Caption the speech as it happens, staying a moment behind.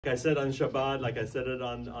Like I said on Shabbat, like I said it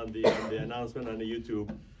on the announcement on the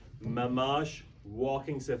YouTube, Mamash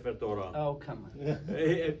walking Sefer Torah. Oh, come on.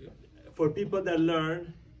 For people that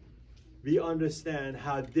learn, we understand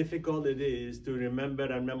how difficult it is to remember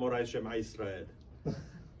and memorize Shema Israel.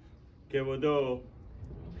 Kevodo,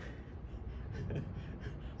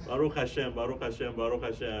 Baruch Hashem, Baruch Hashem, Baruch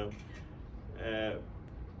Hashem.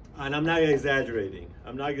 And I'm not exaggerating.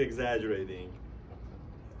 I'm not exaggerating.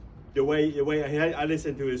 The way I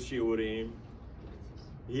listen to his shiurim,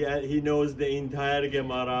 he knows the entire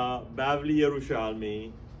Gemara, Bavli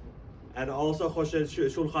Yerushalmi, and also Choshen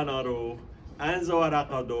Shulchan Aruch, and Zohar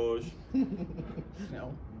HaKadosh,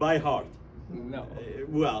 No. by heart. No.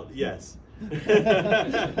 Well, yes. Sit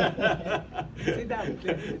down,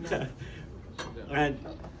 please. Sit down.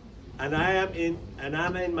 And I'm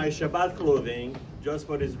in my Shabbat clothing just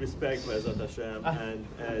for his respect, Be'ezrat Hashem, and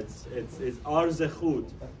it's our zechut.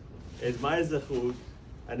 It's my zechut,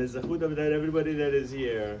 and the zechut of that everybody that is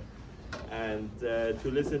here, and to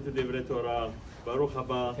listen to Divrei Torah. Baruch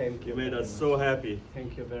haba. Thank you. You made us so happy.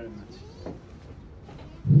 Thank you very much.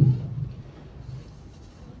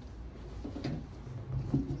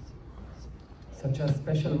 Such a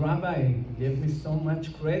special rabbi gave me so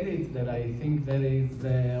much credit that I think that is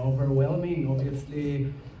overwhelming.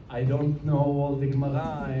 Obviously, I don't know all the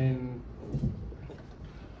Gemara and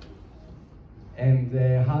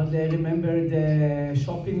hardly I remember the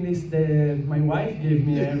shopping list that my wife gave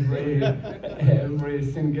me every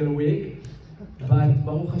single week. But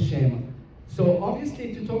Baruch Hashem. So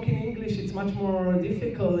obviously to talk in English it's much more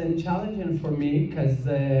difficult and challenging for me because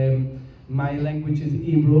my language is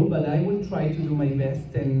Hebrew, but I will try to do my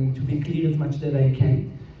best and to be clear as much that I can.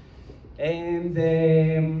 And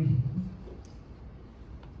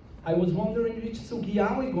I was wondering which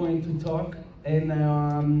sugya we're going to talk, and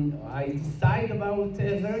I decided about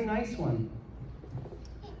a very nice one.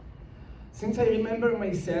 Since I remember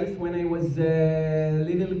myself when I was a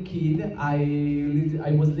little kid,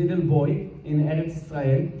 I was a little boy in Eretz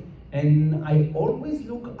Israel, and I always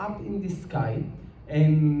look up in the sky,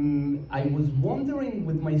 and I was wondering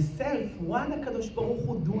with myself, what HaKadosh Baruch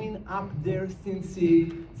Hu doing up there since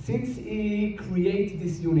he created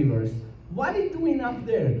this universe? What are you doing up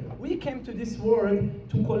there? We came to this world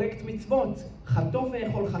to collect mitzvot.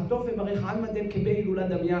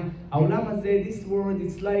 This world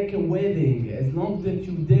is like a wedding. As long as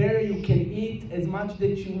you're there, you can eat as much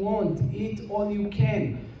that you want. Eat all you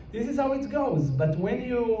can. This is how it goes. But when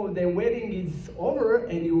the wedding is over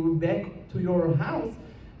and you're back to your house,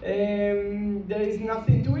 there is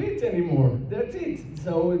nothing to eat anymore. That's it.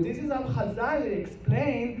 So this is how Chazal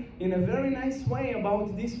explained in a very nice way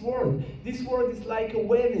about this world. This world is like a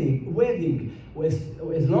wedding.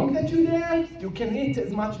 As long as you're there, you can eat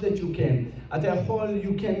as much that you can.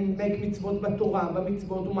 You can make מצוות בתורה,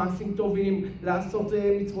 במצוות ומעשים טובים, לעשות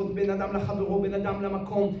מצוות בין אדם לחברו, בין אדם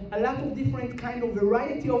למקום. A lot of different kind of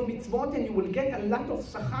variety of מצוות, and you will get a lot of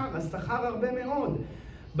שכר, השכר הרבה מאוד.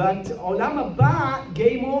 But Olam Haba,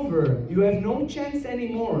 game over. You have no chance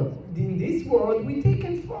anymore. In this world, we take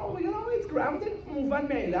and fall. It's grounded. מובן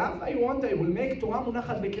מאליו. I will make תורה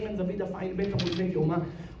מונחת בקרן זווית אפיים בית עמוד בית יומא.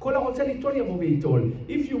 כל הרוצה ליטול יבוא ויטול.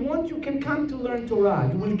 If you want, you can come to learn Torah.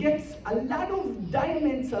 You will get a lot of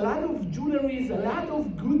diamonds, a lot of jewelries, a lot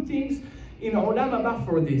of good things in Olam Haba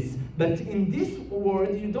for this. But in this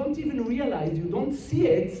world, you don't even realize, you don't see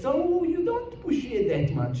it, so you don't push it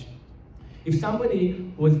that much. If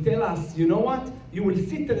somebody would tell us, you know what, you will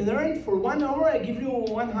sit and learn for 1 hour, I give you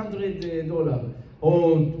 $100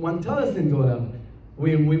 or $1,000.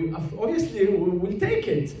 We obviously we will take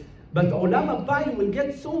it, but Olam Haba, you will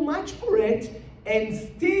get so much for it, and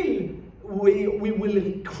still we will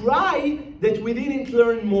cry that we didn't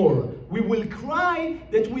learn more. We will cry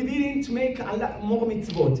that we didn't make a lot more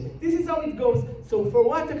mitzvot. This is how it goes. So for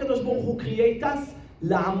what HaKadosh Baruch Hu create us?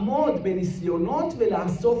 לעמוד בניסיונות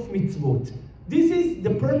ולאסוף מצוות. This is the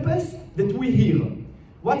purpose that we hear.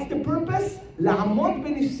 What's the purpose? לעמוד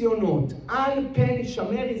בניסיונות. אל פן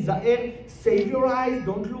ישמר, ייזהר, save your eyes,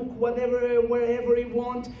 don't look wherever you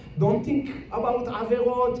want, don't think about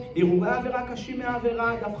עבירות, הרהורי עבירה קשים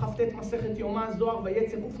מהעבירה, דף כ"ט מסכת יומא זוהר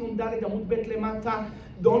ויצא קנ"ד עמוד ב' למטה,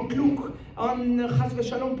 don't look on חס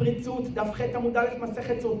ושלום פריצות, דף ח' עמוד א'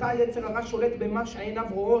 מסכת סוטה, יצר הרע שולט במה שעיניו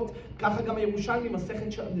רואות, ככה גם הירושלמי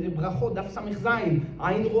מסכת ברכות, דף ס"ז,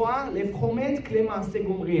 עין רואה, לב חומד, כלי מעשה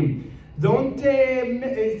גומרים. Don't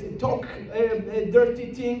talk dirty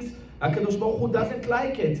things. הקדוש ברוך הוא doesn't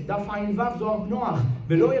like it. דף עין ו' זוהר בנוח.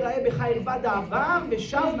 ולא יראה בך ערווה דעבר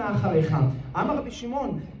ושב מאחריך. אמר רבי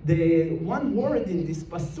שמעון, the one word in this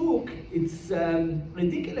pasuk, it's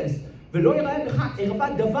ridiculous. ולא יראה בך ערווה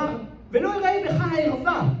דבר ולא יראה בך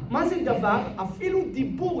הערווה. מה זה דבר? אפילו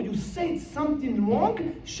דיבור, you say something wrong,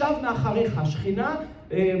 שב מאחריך. שכינה,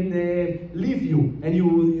 leave you, and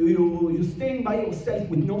you staying by yourself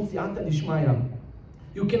with no סייעתא דשמיא.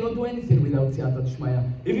 You cannot do anything without סייעתא דשמיא.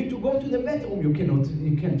 Even to go to the bathroom, you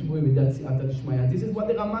can't do it without סייעתא דשמיא. This is what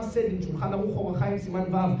the Rama said in שולחן ערוך אור החיים סימן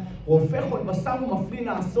ו'. רופא כל בשר ומפליא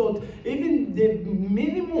לעשות. Even the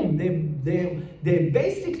minimum, the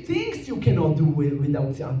basic things you cannot do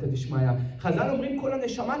without סייעתא דשמיא. חז"ל אומרים כל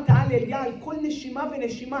הנשמה תעל אליה, על כל נשימה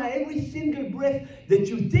ונשימה, every single breath that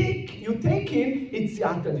you take in, it's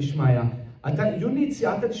סייעתא דשמיא. You need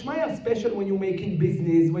siyata d'shmaya, especially when you're making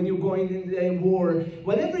business, when you're going in the war.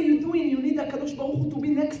 Whatever you're doing, you need HaKadosh Baruch Hu to be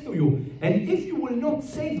next to you. And if you will not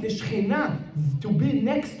save the Shekhinah to be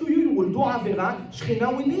next to you, you will do Avera,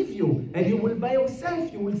 Shekhinah will leave you. And you will by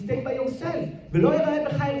yourself, you will stay by yourself. ולא יראה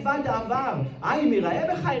בך ערווה דעבר. אם יראה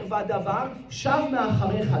בך ערווה דעבר, שב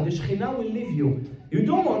מאחריך. The Shekhinah will leave you. You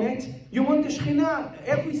don't want it. You want the Shekhinah.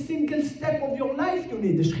 Every single step of your life, you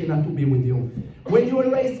need the Shekhinah to be with you. When you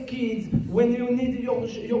raise kids, when you need your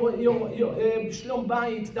שלום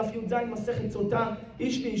בית, דף י"ז מסכת סוטה,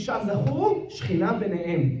 איש ואישה זכו, שכינה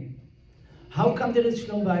ביניהם. How come there is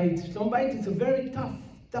שלום בית? שלום בית is a very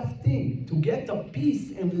tough thing. To get a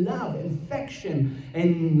peace and love and affection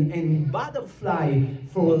and butterfly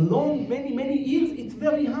for a long, many years, it's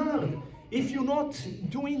very hard. If you're not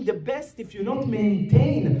doing the best, if you not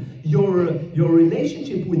maintain your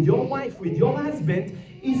relationship with your wife, with your husband,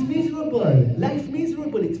 it's miserable. Life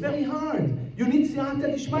miserable. It's very hard. You need siyata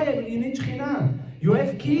d'shmaya. You need shechina. You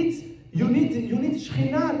have kids. You need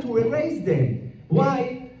shechina to raise them.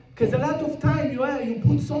 Why? Because a lot of time you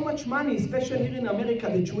put so much money, especially here in America,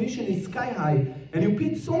 the tuition is sky high, and you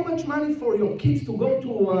put so much money for your kids to go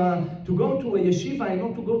to a yeshiva and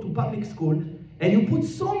not to go to public school. And you put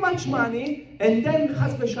so much money, and then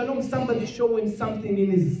chas v'shalom, somebody show him something in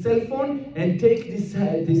his cell phone and take this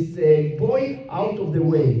boy out of the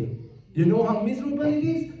way. You know how miserable it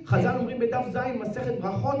is? חז"ל אומרים בדף זין, מסכת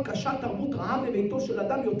ברכות, קשה תרבות רעה בביתו של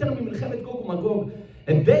אדם יותר ממלחמת גוג ומגוג.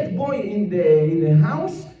 A bad boy in the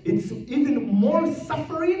house, it's even more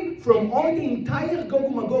suffering from all the entire Gog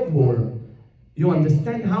Magog war. You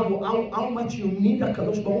understand how much you need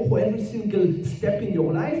HaKadosh Baruch Hu every single step in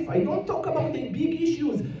your life? I don't talk about the big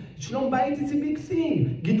issues. Shlom Bayit is a big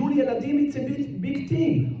thing. Gidul Yeladim it's a big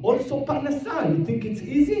thing. Also Parnasa, you think it's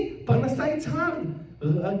easy? Parnasa it's hard.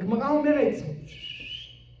 הגמרא אומרת,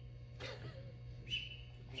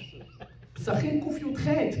 פסחים קי"ח,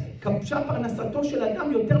 כבשה פרנסתו של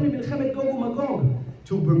אדם יותר ממלחמת גוג ומגוג.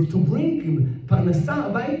 To bring פרנסה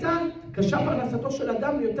הביתה, קשה פרנסתו של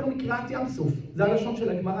אדם יותר מקריאת ים סוף. זה הלשון של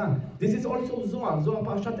הגמרא. This is also זוהר, זוהר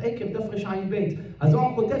פרשת עקב, דף רע"ב.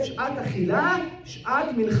 הזוהר כותב שעת אכילה,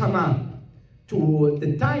 שעת מלחמה.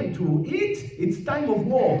 The time to eat, it's time of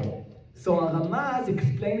war. So Ramaz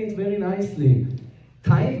explained it very nicely.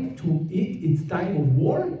 Time to eat, it's time of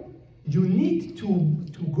war. You need to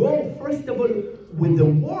go, first of all, with the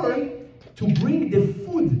war, to bring the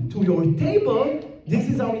food to your table. This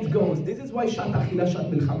is how it goes. This is why שעת אכילה, שעת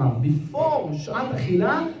מלחמה. Before שעת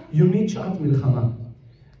אכילה, you need שעת מלחמה.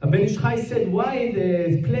 Rabbi Ish Chai said why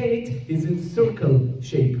the plate is in circle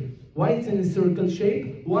shape. Why it's in a circle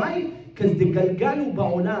shape? Why? Because the galgal הוא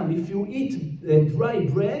בעולם. If you eat dry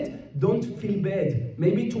bread, don't feel bad.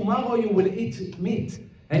 Maybe tomorrow you will eat meat.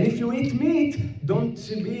 And if you eat meat, don't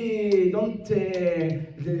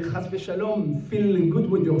chas v'shalom, feel good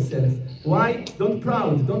with yourself. Why? Don't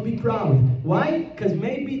be proud. Why? Because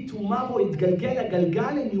maybe tomorrow it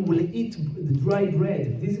galgal and you will eat the dry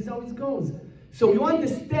bread. This is how it goes. So you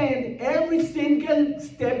understand, every single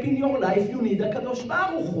step in your life you need HaKadosh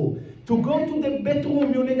Baruch Hu. To go to the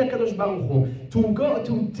bedroom, you need HaKadosh Baruch Hu. To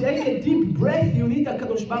take a deep breath, you need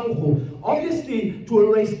HaKadosh Baruch Hu. Obviously, to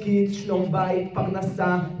raise kids, shlom bayit, parnasa,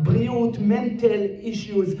 briut, mental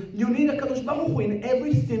issues, you need HaKadosh Baruch Hu in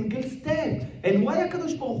every single step. And why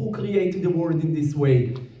HaKadosh Baruch Hu created the world in this way?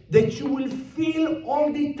 That you will feel all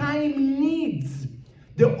the time needs.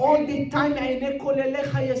 All the time,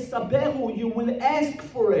 you will ask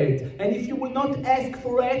for it. And if you will not ask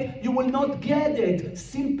for it, you will not get it.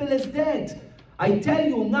 Simple as that. I tell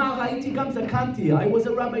you, I was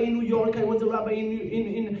a rabbi in New York, I was a rabbi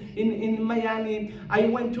in Miami, I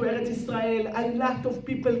went to Eretz Israel, a lot of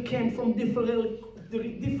people came from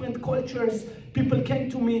different cultures. People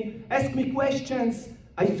came to me, asked me questions.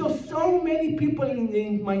 I saw so many people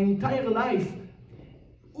in my entire life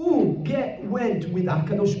who went with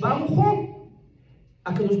HaKadosh Baruch Hu,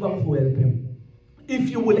 HaKadosh Baruch Hu help him. If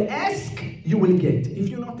you will ask, you will get. If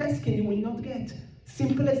you're not asking, you will not get.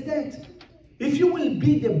 Simple as that. If you will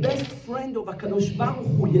be the best friend of HaKadosh Baruch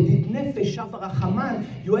Hu, Yedid Nefesh, Av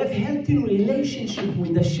Rachaman, you have healthy relationship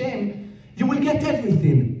with Hashem, you will get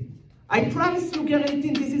everything. I promise you,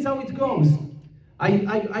 guaranteed, this is how it goes.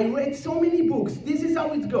 I read so many books. This is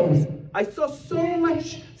how it goes. I saw so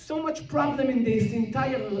much problem in this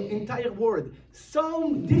entire world.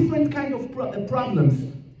 So different kind of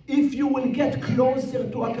problems. If you will get closer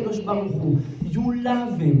to HaKadosh Baruch Hu, you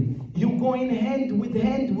love Him. You go in hand with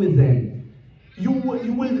them. You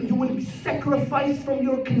will sacrifice from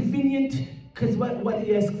your convenient, because what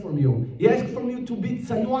He asks from you. He asks from you to be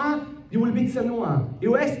tzanua, you will be tzanua. He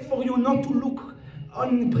asks for you not to look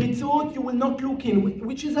on pritzot, you will not look in,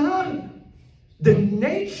 which is hard. The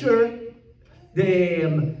nature,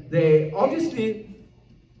 obviously,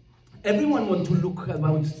 everyone wants to look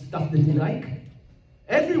about stuff that they like.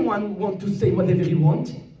 Everyone wants to say whatever he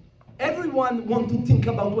wants. Everyone wants to think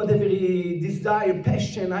about whatever he desire,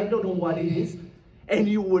 passion, I don't know what it is. And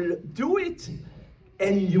you will do it,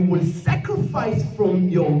 and you will sacrifice from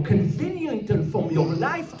your convenience and from your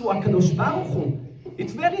life to HaKadosh Baruch Hu.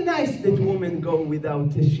 It's very nice that women go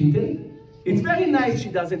without a shidduch. It's very nice she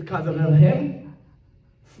doesn't cover her hair.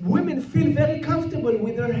 Women feel very comfortable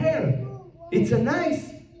with her hair. It's a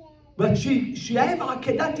nice, but she have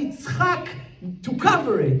Akedat Yitzchak to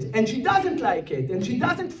cover it, and she doesn't like it, and she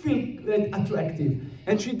doesn't feel attractive,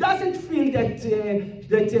 and she doesn't feel that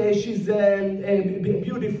she's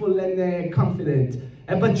beautiful and confident.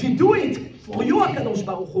 But she do it for you, HaKadosh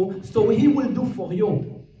Baruch Hu, so He will do for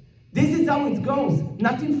you. This is how it goes.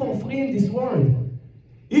 Nothing for free in this world.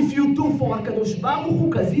 If you do for HaKadosh Baruch Hu,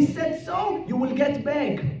 because He said so, you will get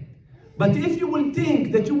back. But if you will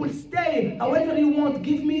think that you will stay however you want,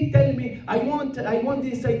 give me, tell me, I want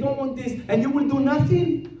this, I don't want this, and you will do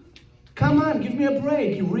nothing? Come on, give me a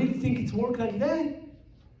break. You really think it's work like that?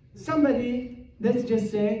 Somebody, let's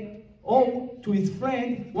just say, owed to his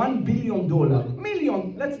friend $1 billion.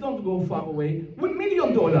 Million, let's not go far away. $1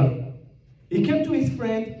 million. He came to his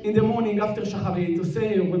friend in the morning after Shacharit to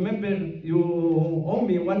say, remember, you owe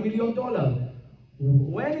me $1 million.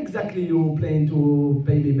 When exactly you plan to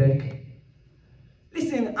pay me back?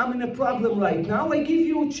 Listen, I'm in a problem right now. I give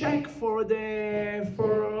you a check for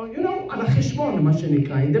you know, על החשבון, מה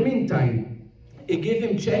שנקרא. In the meantime, he gave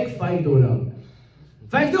him check $5.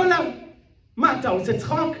 $5? מה, אתה עושה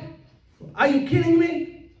צחוק? Are you kidding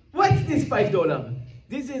me? What's this $5?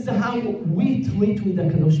 This is how we treat with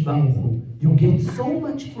HaKadosh Baruch Hu. You get so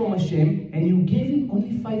much from Hashem, and you give Him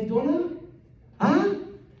only $5? Huh?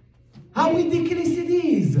 How ridiculous it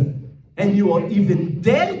is! And you are even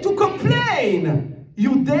dare to complain!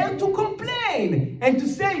 You dare to complain! And to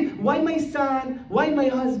say, why my son? Why my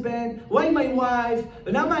husband? Why my wife?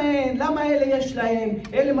 למה אין? למה אלה יש להם?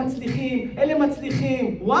 אלה מצליחים? אלה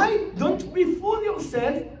מצליחים? Why? Don't be fool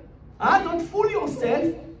yourself. Don't fool yourself.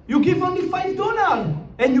 You give only $5.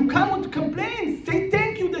 And you come and complain. Say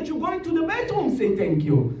thank you that you're going to the bathroom. Say thank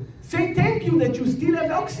you. Say thank you that you still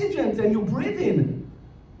have oxygen and you breathe in.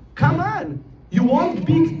 Come on. You want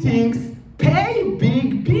big things, pay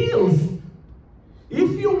big bills.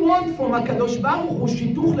 If you want from HaKadosh Baruch Hu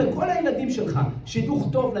שידוך לכל הילדים שלך, שידוך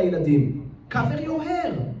טוב לילדים, cover your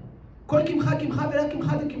hair. כל קמחה קמחה ולה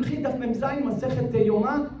קמחה דקמחית דף ממזיים מסכת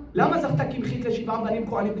יומא. למה זכתה קמחית לשבעה בנים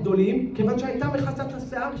כהנים גדולים? כיוון שהייתה מכסת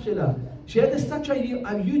לשיער שלה. She had such a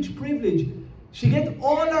huge privilege. She get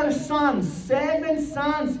all her sons, 7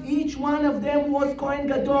 sons, each one of them was Kohen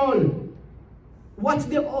Gadol. What's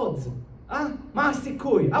the odds? מה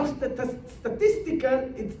הסיכוי? How statistical,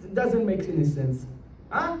 it doesn't make any sense.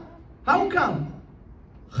 How come?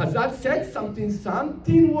 Chazal said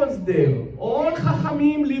something was there. All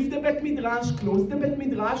Chachamim leave the Bet Midrash, close the Bet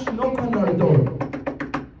Midrash, knock on our door.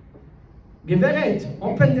 גברת,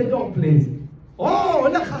 open the door please.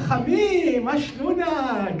 all החכמים, מה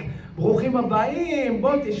שלונק? ברוכים הבאים,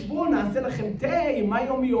 בואו תשבו, נעשה לכם תה, מה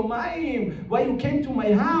יום יומיים? Why you came to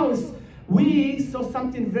my house? We saw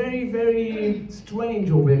something very, very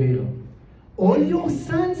strange over here. All your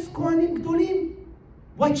sons כהנים גדולים?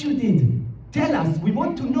 What you did? Tell us, we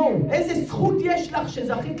want to know. איזה זכות יש לך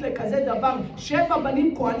שזכית לכזה דבר? 7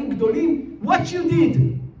 בנים כהנים גדולים? What you did?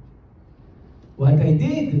 What I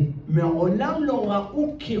did? מעולם לא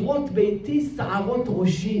ראו קירות ביתי שערות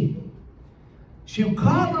ראשי. She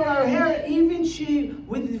covered her hair, even she,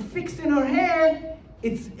 with fixing her hair,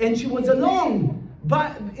 and she was alone,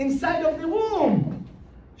 but inside of the room.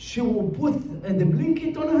 She will put the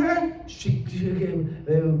blanket on her, she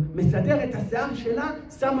מסדר את השיער שלה,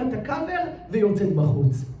 שמה את הקבר, ויוצאת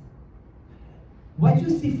בחוץ. What you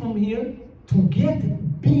see from here, to get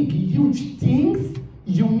big, huge things,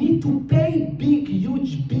 you need to pay big,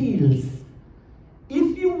 huge bills.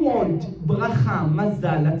 If you want ברכה,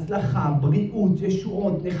 מזל, הצלחה, בריאות,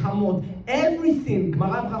 ישועות, נחמות, everything,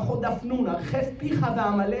 גמרא ברכות דף נ', הרחב פיך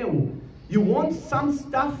ועמלהו. You want some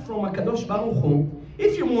stuff from הקדוש ברוך הוא.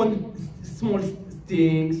 If you want small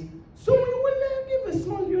things, so you will give a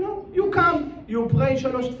small, you come, you pray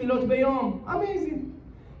 3 תפילות ביום. Amazing.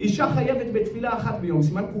 אישה חייבת בתפילה אחת ביום.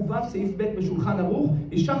 סימן ק"ו סעיף ב' בשולחן ערוך.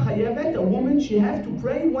 אישה חייבת, a woman, she have to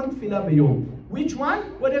pray 1 תפילה ביום. Which one?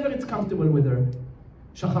 Whatever it's comfortable with her.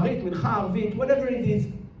 שחרית, מנחה, ערבית, whatever it is.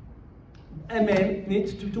 A man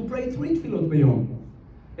needs to pray 3 תפילות ביום.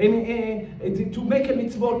 And to make a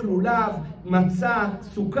mitzvot, lulav, matzah,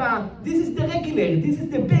 sukkah, this is the regular, this is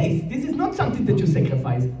the base. This is not something that you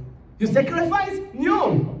sacrifice. You sacrifice? No.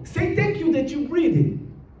 Say thank you that you breathe.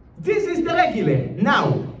 This is the regular.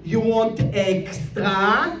 Now, you want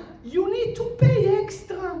extra, you need to pay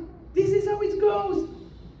extra. This is how it goes.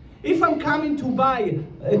 If I'm coming to buy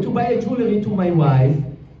a jewelry to my wife,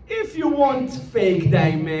 if you want fake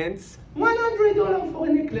diamonds, $100 for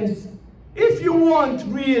a necklace. If you want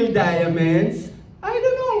real diamonds, I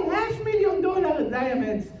don't know, $500,000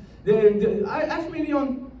 diamonds.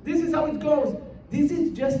 $500,000, this is how it goes. This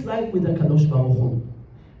is just like with the Kadosh Baruch Hu.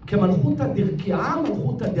 כמלכותא דרקיעה,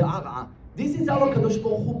 מלכותא דערעה. This is how Kadosh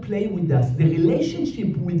Baruch Hu play with us. The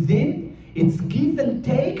relationship within, it's give and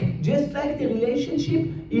take, just like the relationship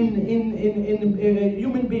in a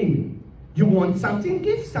human being. You want something,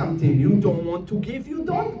 give something. You don't want to give, you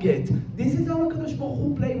don't get. This is how Kadosh Baruch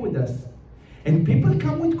Hu play with us. And people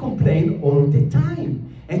come with complaint all the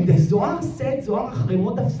time. And the Zohar said, Zohar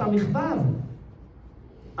אחרימות דף ס"ו.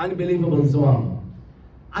 Unbelievable Zohar.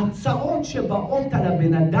 הצרות שבאות על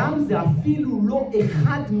הבן אדם זה אפילו לא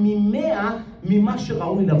 1 מ-100 ממה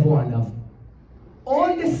שראוי לבוא עליו.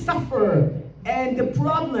 All the suffer and the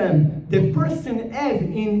problem the person has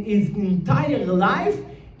in his entire life,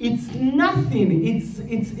 it's nothing.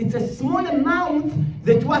 It's a small amount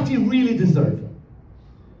that what he really deserves.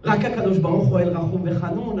 רק הקדוש ברוך הוא אל רחום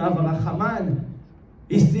וחנון, אב הרחמן.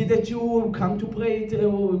 You see that you come to pray,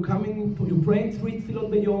 you pray 3 תפילות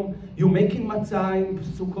ביום, you making matzah in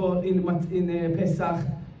Sukkot, in Pesach,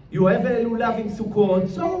 you have a lulav in Sukkot,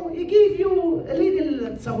 so he give you a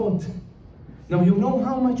little tzarot. Now you know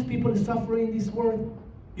how much people suffer in this world?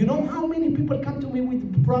 You know how many people come to me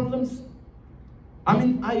with problems? I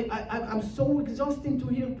mean, I'm so exhausting to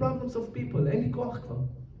hear problems of people. אין לי כוח כבר.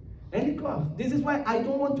 אין לי כוח. This is why I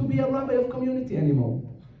don't want to be a rabbi of community anymore.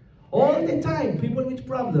 All the time, people with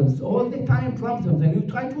problems, all the time problems, and you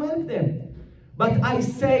try to help them. But I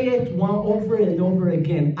say it over and over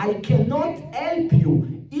again. I cannot help you.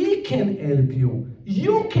 He can help you.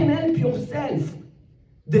 You can help yourself.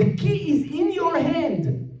 The key is in your hand.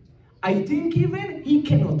 I think even he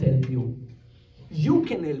cannot help you. You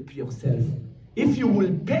can help yourself. If you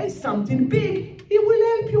will pay something big, he will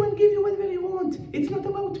help you and give you whatever you want. It's not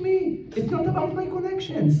about me. It's not about my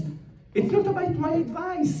connections. It's not about my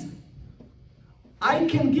advice. I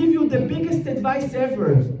can give you the biggest advice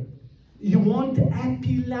ever. You want a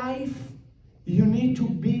happy life? You need to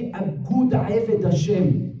be a good Eved Hashem.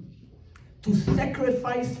 To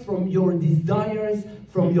sacrifice from your desires,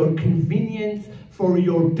 from your convenience, for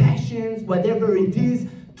your passions, whatever it is,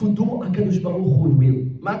 to do HaKadosh Baruch Hu will.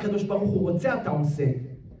 מה הקדוש ברוך הוא רוצה, אתה עושה.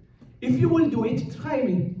 If you will do it, try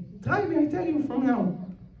me. Try me, I tell you from now.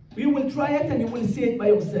 You will try it and you will see it by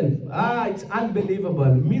yourself. It's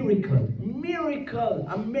unbelievable. Miracle.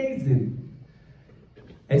 Amazing.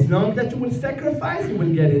 As long as you will sacrifice, you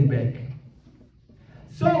will get it back.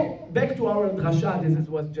 So, back to our drasha. This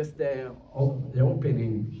was just the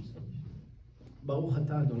opening. ברוך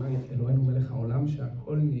אתה אדוני אלוהינו מלך העולם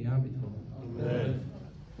שהכל נהיה בדברו.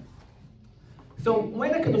 So,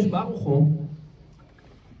 when HaKadosh Baruch Hu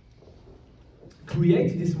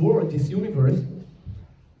created this world, this universe,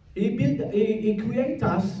 he created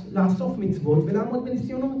us לאסוף מצוות ולעמוד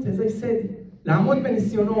בניסיונות, as I said. לעמוד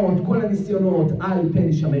בניסיונות, כל הניסיונות על פן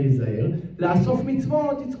ישמר ייזהר. לאסוף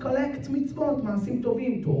מצוות, it's collect מצוות, מעשים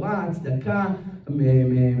טובים, תורה, צדקה,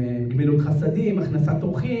 גמילות חסדים, הכנסת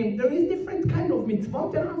אורחים. There is different kind of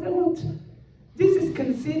מצוות and עבירות. This is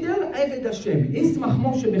considered עבד השם. ישמח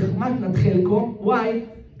משה בחמת נת חלקו. Why?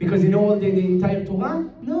 Because you know the entire Torah?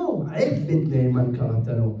 No, עבד נאמן קראת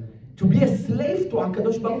לו. To be a slave to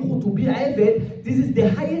HaKadosh Baruch Hu, to be עבד, this is the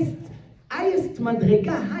highest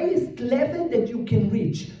מדרגה, highest level that you can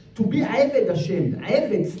reach. To be עבד השם,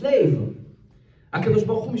 עבד, slave. הקדוש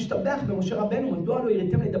ברוך הוא משתבח במשה רבנו, מדוע לא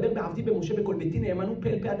יראתם לדבר בעבדי במשה בכל ביתי נאמנו פה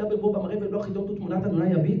אל פה אדבר בו במראה ולא חידות ותמונת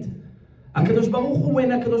אדוני יביט. הקדוש ברוך הוא,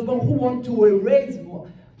 when הקדוש ברוך הוא want to erase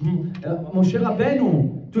משה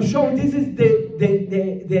רבנו, to show this is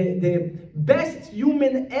the best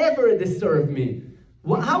human ever that served me.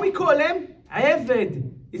 How we call him? עבד.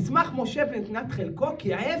 ישמח משה בנתנת חלקו,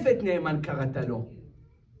 כי עבד נאמן קראת לו.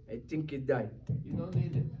 I think it died. You don't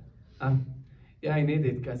need it. Yeah, I need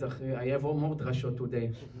it, because I have more drashot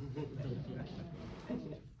today.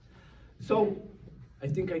 So, I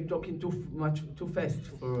think I'm talking too fast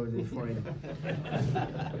for him.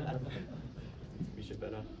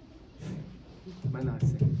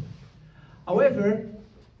 However,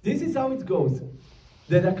 this is how it goes.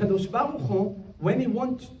 That HaKadosh Baruch Hu, when he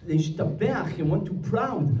wants להשתבח, he wants to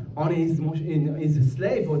proud on his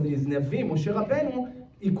slave or his Navi, Moshe Rabbeinu,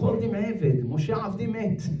 he called him עבד. משה עבדי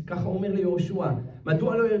מת, ככה אומר ליהושע.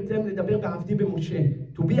 מדוע לא ירצם לדבר בעבדי במשה?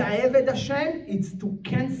 To be עבד השם, it's to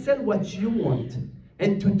cancel what you want,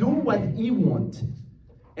 and to do what he wants.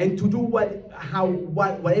 And to do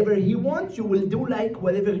whatever he wants, you will do like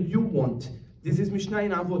whatever you want. This is משנה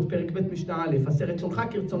אין אבות, פרק ב' משנה א', עשה רצונך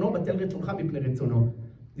כרצונו, בטל רצונך מפני רצונו.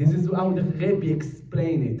 This is how the Rebbe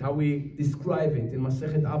explain it, how we describe it in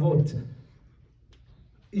Masechet Avot.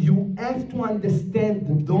 You have to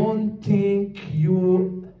understand, don't think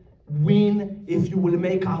you win if you will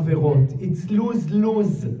make averot. It's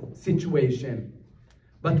lose-lose situation.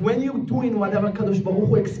 But when you're doing whatever Kadosh Baruch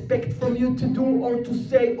Hu expect from you to do, or to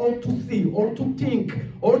say, or to see, or to think,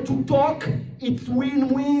 or to talk, it's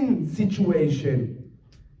win-win situation.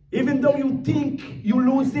 Even though you think you're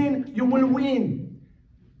losing, you will win.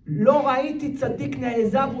 לא ראיתי צדיק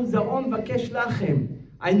נעזב וזרעו מבקש לחם.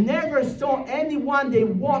 I never saw anyone, they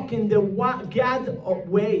walk in the God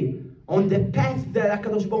way, on the path that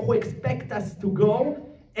HaKadosh Baruch Hu expect us to go,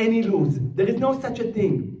 and he lose. There is no such a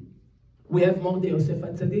thing. We have מורדי יוסף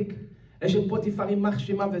הצדיק, אשת פוטיפר יימח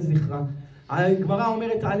שמה וזכרה. הגמרא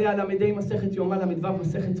אומרת עליה למדי מסכת יומא למדבר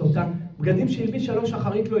מסכת סוטה, בגדים שהלבישה לו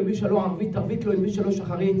שחרית לא הלבישה לו ערבית, ערבית לא הלבישה לו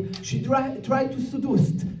שחרית. She tried to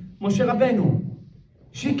seduce משה רבנו.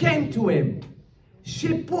 She came to him.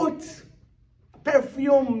 She put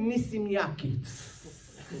perfume Nisimyaki.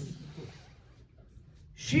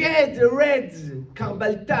 She had red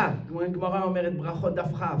karbalta. Gemara omeret brachot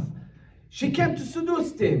daf chaf. She came to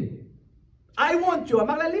seduce him. I want you.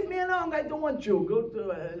 אמר לה, leave me alone, I don't want you. Go to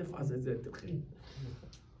לפעז את זה, תתחיל.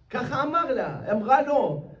 ככה אמר לה, אמרה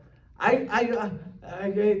לו,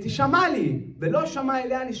 תשמע לי, ולא שמע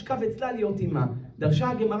אליה, נשכב אצלה להיות אימה. דרשה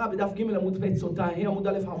הגמרא בדף ג' עמוד ב' סוטה, היא עמוד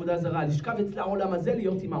א' עבודה זרה, לשכב אצלה העולם הזה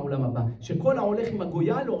להיות עם העולם הבא. שכל ההולך עם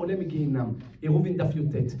הגויה לא עולה מגיהינם. עירובין דף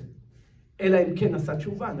י"ט. אלא אם כן עשה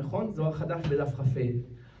תשובה, נכון? זוהר חדש בדף כ"ה.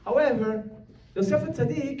 However, יוסף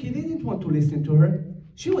הצדיק, he didn't want to listen to her.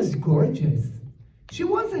 She was gorgeous. She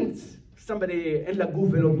wasn't somebody אין לה גוף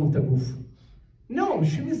ולא דמות הגוף. No,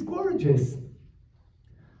 she was gorgeous.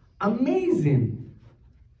 Amazing.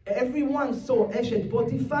 Everyone saw אשת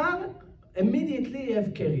פוטיפר, immediately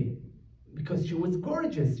have Kerry. Because she was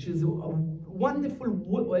gorgeous. She's a wonderful,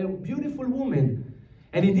 beautiful woman.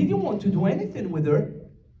 And he didn't want to do anything with her.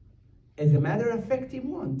 As a matter of fact, he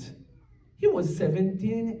won't. He was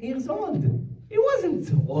 17 years old. He wasn't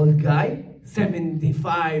an old guy,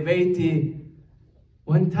 75, 80.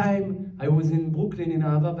 One time, I was in Brooklyn in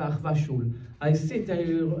Ahava Ve'achva Shul.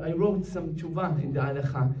 I wrote some tshuva in the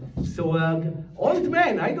halacha. So, old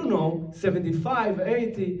man, I don't know, 75,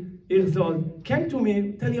 80 years old, came to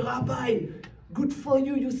me, tell me, Rabbi, good for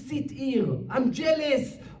you, you sit here. I'm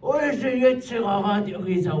jealous. Oh, איזה יצר הרע, there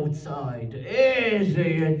is outside. איזה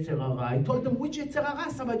יצר הרע. I told them, which יצר הרע,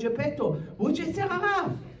 סבא ג'פטו? which יצר הרע?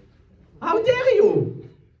 How dare you?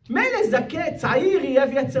 מלא זקן, צעיר יהיה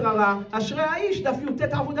יצר הרע, אשרי האיש, דף י"ט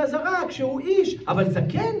עבודה זרה, כשהוא איש, אבל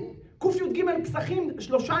זקן? ק"ג פסחים,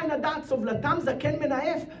 שלושה אין הדעת סובלתם, זקן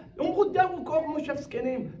מנאף, אמרו דרו קור מושב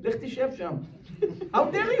זקנים, לך תשב שם. How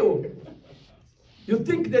dare you? You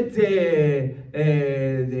think that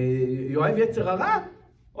you have יצר הרע?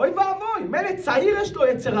 אוי ואבוי, מלא צעיר יש לו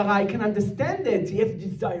יצר הרע, I can understand it, he have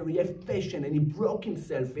desire, he have passion, and he broke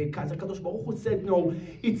himself, because הקדוש ברוך הוא said no,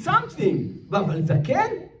 it's something, אבל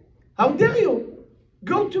זקן? How dare you?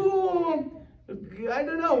 Go to, I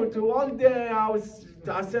don't know, to all the house,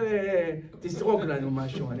 תעשה, תסרוק לנו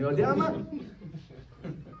משהו, אני יודע מה?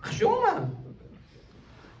 חשוב מה?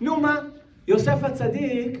 נו מה? יוסף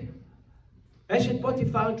הצדיק, אשת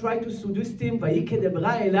פוטיפר tried to seduce him, והיא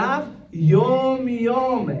כדברה אליו יום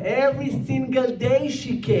יום. Every single day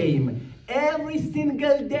she came. Every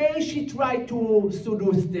single day she tried to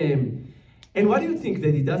seduce him. And what do you think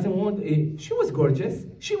that he doesn't want? She was gorgeous.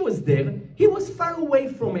 She was there. He was far away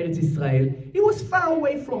from Eretz Israel. He was far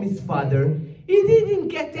away from his father. He didn't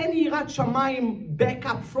get any Yirat Shamayim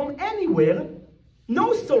backup from anywhere.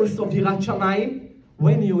 No source of Yirat Shamayim.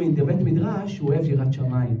 When you in the Bet Midrash, you have Yirat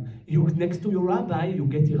Shamayim. You next to your rabbi, you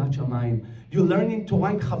get Yirat Shamayim. You learn in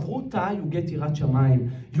Torah and Chavruta, you get Yirat Shamayim.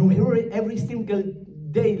 You hear every single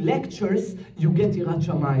day lectures, you get Yirat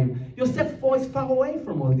Shamayim. Yosef was far away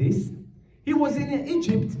from all this. He was in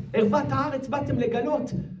Egypt. ערוות הארץ באתם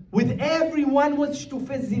לגלות. With everyone was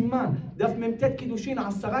שטופי זימה. דף מ"ט קידושין,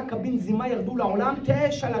 10 קבין זימה ירדו לעולם,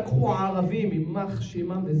 9 לקחו הערבים, יימח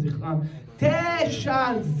שמם וזכרם.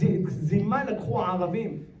 9 זימה לקחו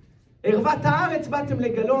הערבים. ערוות הארץ באתם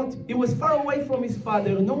לגלות. He was far away from his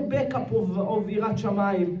father, no backup of יראת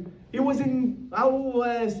שמיים. He was in, how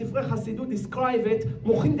ספרי חסידות describe it,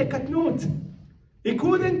 מוחין דקטנות. He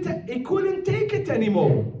couldn't take it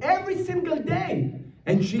anymore, every single day.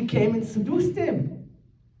 And she came and seduced him.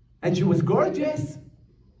 And she was gorgeous,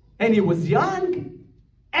 and he was young,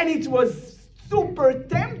 and it was super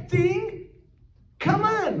tempting. Come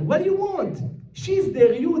on, what do you want? She's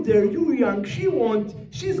there, you're young,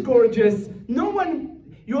 she's gorgeous. No one,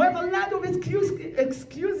 you have a lot of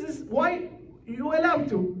excuses why you're allowed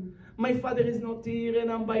to. My father is not here, and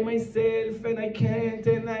I'm by myself, and I can't,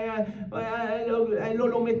 and I לא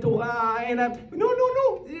לומד תורה, and no.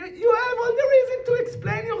 You have all the reason to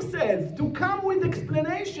explain yourself, to come with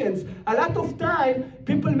explanations. A lot of time,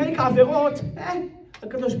 people make עבירות.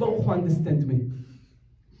 הקדוש ברוך הוא understand me.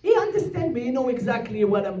 He understands me. He knows exactly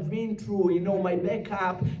what I'm been through. He knows my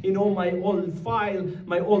backup. He knows my old file,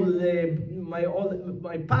 my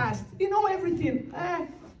past. He knows everything.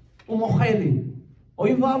 הוא מוחה לי.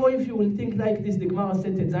 אוי ואבוי, if you will think like this, דגמר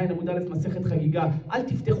הסטת זין עמוד א' מסכת חגיגה, אל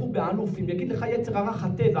תפתחו באלוף, אם יגיד לך יצר הרע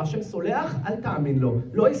חטא והשם סולח, אל תאמין לו,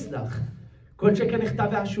 לא יסלח. כל שכן נכתב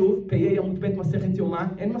ואשוב, פ"א עמוד ב' מסכת יומא,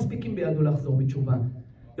 אין מספיקים בידו לחזור בתשובה.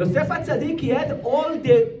 יוסף הצדיק, he had all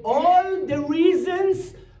the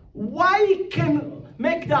reasons why he can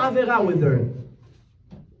make the עבירה with her.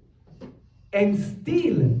 And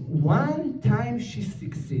still, one time she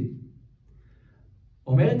succeeded.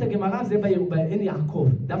 אומרת הגמרא, זה בעין יעקב,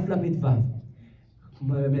 דף למ"ו.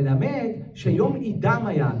 מלמד שיום עידם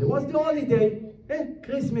היה, there was the holiday,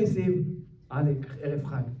 Christmas Eve, ערב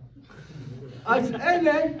חג. אז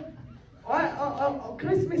אלה,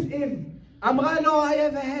 Christmas Eve, אמרה לו, I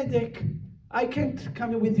have a headache. I can't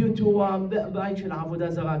come with you to בית של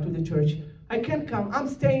העבודה זרה, to the church. I can't come, I'm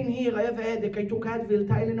staying here, I have a headache, I took Advil,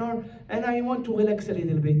 Tylenol, and I want to relax a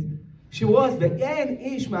little bit. She was ואין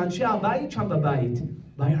איש מאנשי הבית שם בבית.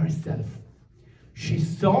 By herself. She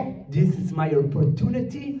saw, this is my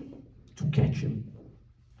opportunity to catch him.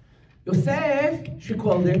 Yosef, she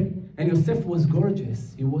called him, and Yosef was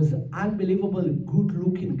gorgeous. He was an unbelievable,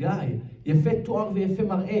 good-looking guy. יפה תואר ויפה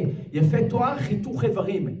מראה. יפה תואר, חיתוך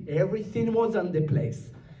איברים. Everything was on the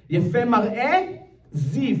place. יפה מראה,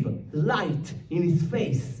 זיו, light in his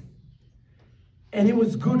face. And he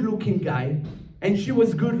was good-looking guy, and she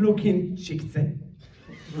was good-looking שיקצה.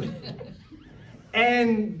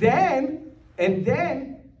 And then,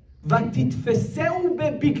 ותתפסהו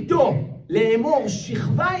בבגדו, לאמור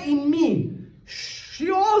שכבה עמי, she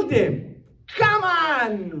hold them, come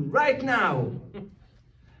on, right now.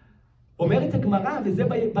 אומרת הגמרא, וזה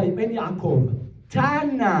בעין יעקב,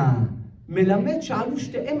 תנא, מלמד שעלו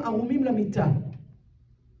שתיהם ערומים למיטה.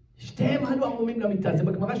 שתיהם עלו ערומים למיטה, זה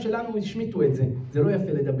בגמרא שלנו השמיטו את זה. זה לא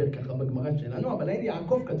יפה לדבר ככה בגמרא שלנו, אבל בעין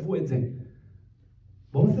יעקב כתבו את זה.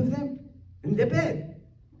 both of them. In the bed.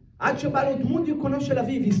 עד שבא לו דמות דיוקונו של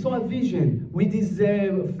אביו, he saw a vision with his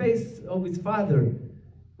face of his father.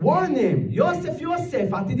 warn him,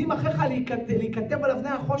 יוסף, עתידים אחריך להיכתב על אבני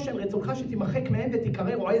החושן, רצונך שתימחק מהם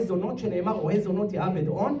ותיקרא רועי זונות, שנאמר רועי זונות יעבד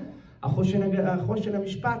און, החושן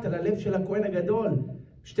המשפט על הלב של הכהן הגדול.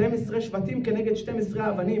 12 שבטים כנגד 12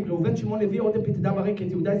 האבנים, ראובן שמעון לוי עודם פתדם הרקת,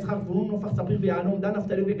 יהודה ישחק זבולון נופח ספיר ויעלום, דן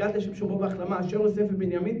נפתלי וגד השם שובו בהחלמה, אשר יוסף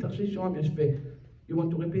ובנימין תרשיש שוהם ישפה. You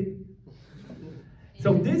want to repeat? So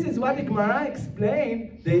this is what the Gemara explained,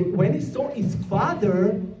 that when he saw his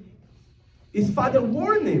father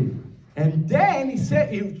warned him. And then he said,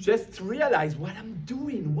 he just realized what I'm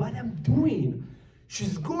doing.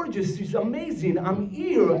 She's gorgeous, she's amazing, I'm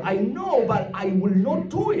here, I know, but I will not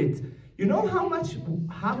do it. You know how much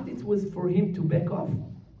hard it was for him to back off?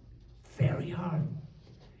 Very hard.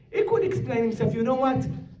 He could explain himself, you know what?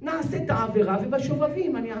 נעשה את העבירה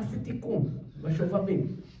ובשובבים אני אעשה תיקון.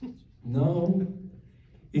 בשובבים. No.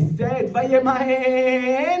 He said,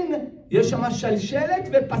 וימהן, יש שם שלשלת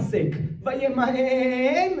ופסק.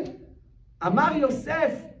 וימהן, אמר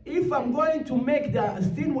יוסף, if I'm going to make the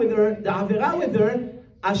sin with her, the עבירה with her,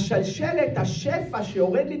 השלשלת, השפע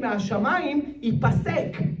שיורד לי מהשמיים,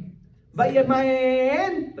 ייפסק.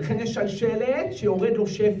 וימהן, לכן יש שלשלת שיורד לו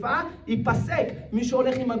שפע, ייפסק. מי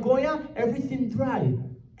שהולך עם הגויה, everything dry.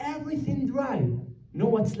 Everything dry.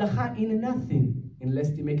 No הצלחה in nothing, unless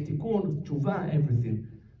you make tikkun, tshuva, everything.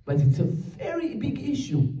 But it's a very big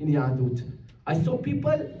issue in Yahadut. I saw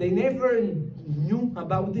people, they never knew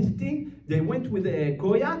about this thing. They went with a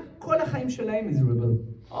Goya, כל החיים שלהם miserable.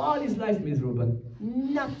 All his life miserable.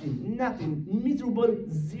 Nothing. Miserable,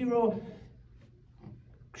 zero.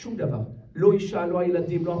 שום דבר. לא אישה, לא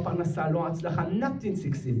הילדים, לא הפרנסה, לא ההצלחה. Nothing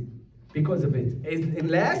succeed because of it.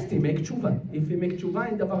 Unless he make tshuva. If he make tshuva,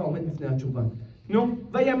 אין דבר העומד בפני התשובה. נו,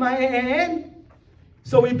 וימהר.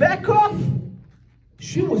 So we back off.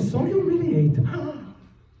 She was so humiliated.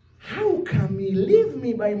 How come he leave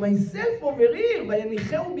me by myself over here?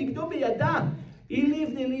 ויניחהו בגדו בידה. He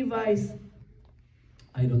lived in Levi's.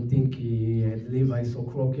 I don't think he had Levi's or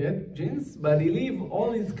crooked jeans, but he left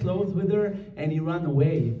all his clothes with her and he ran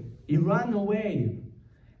away.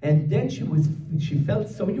 And then she felt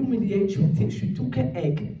so humiliated. She took an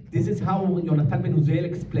egg. This is how Yonatan ben Uziel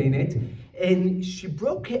explained it. And she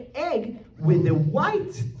broke an egg with the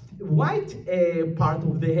white part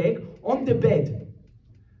of the egg on the bed.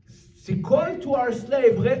 She called to our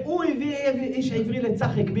slave, ראו הביא איש העברי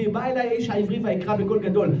לצחק בי, בא אליי איש העברי ויקרא בקול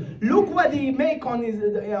גדול. Look what he make on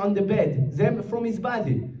the bed. זה from his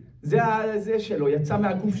body. זה שלו, יצא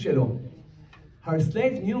מהגוף שלו. Her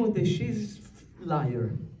slave knew that she's liar.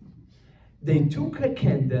 They took a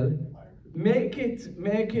candle, they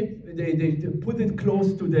put it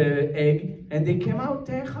close to the egg, and they came out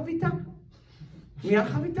חביתה. נהיה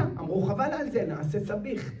חביתה. אמרו חבל על זה, נעשה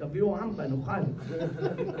סביך, תביאו עמבה, נאכל.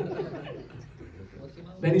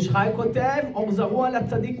 בן איש חי כותב, אור זרוע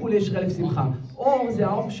לצדיק ולישרי לב שמחה. אור זה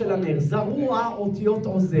האור של הנר, זרוע אותיות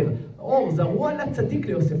עוזר. אור זרוע לצדיק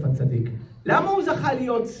ליוסף הצדיק. למה הוא זכה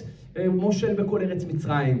להיות מושל בכל ארץ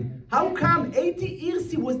מצרים? How come 80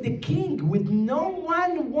 years he was the king with no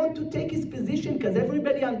one want to take his position because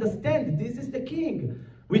everybody understand this is the king.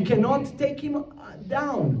 We cannot take him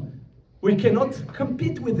down. We cannot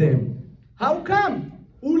compete with them. How come?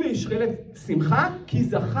 הוא לישרי לב שמחה כי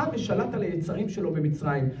זכה ושלט על היצרים שלו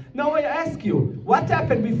במצרים. Now I ask you, what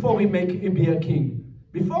happened before he be a king?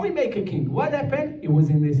 Before he make a king, what happened? He was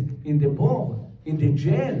in the bar, in the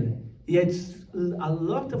jail. He had a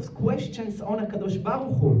lot of questions on HaKadosh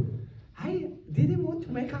Baruch Hu. I didn't want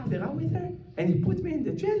to make עבירה with her, and he put me in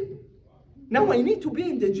the jail. Now I need to be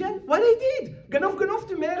in the jail? What I did?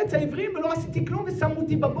 גנבתי מארץ העברים ולא עשיתי כלום ושמו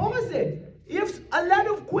אותי בבור הזה. He has a lot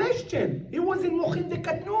of questions. He was in מוחין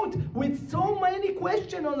דקטנות with so many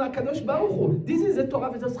questions on הקדוש ברוך הוא. This is a תורה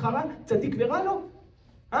וזו שכרה, צדיק ורע לו.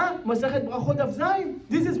 מסכת ברכות דף זין.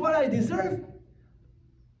 This is what I deserve.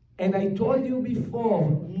 And I told you before,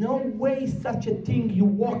 no way such a thing you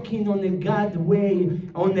walking on a God way,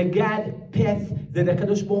 on a God path that the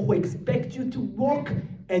Kadosh Baruch Hu expect you to walk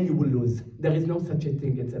and you will lose. There is no such a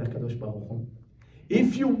thing at the Kadosh Baruch Hu.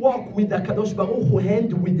 If you walk with the Kadosh Baruch Hu hand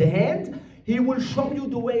with the hand, He will show you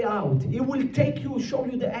the way out. He will take you, show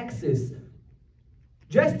you the access.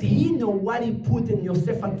 Just He know what He put in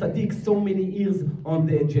Yosef HaTzadik so many years on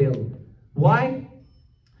the jail. Why?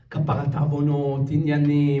 כפרת עוונות,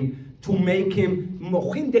 עניינים, to make him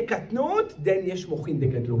מוחין דקטנות, then יש מוחין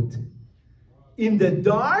דגדלות. In the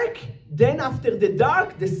dark, then after the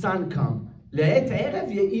dark, the sun come. לעת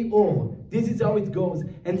ערב יהי אור. This is how it goes.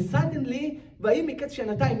 And suddenly, ויהי מקץ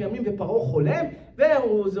שנתיים ימים ופרעה חולם,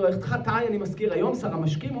 והוא חטאי, אני מזכיר היום, שר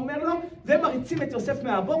המשקים אומר לו, ומריצים את יוסף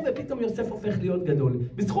מהבור, ופתאום יוסף הופך להיות גדול.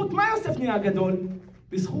 בזכות מה יוסף נהיה גדול?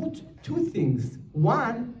 בזכות two things.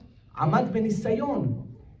 One, עמד בניסיון.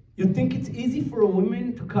 You think it's easy for a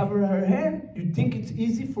woman to cover her hair? You think it's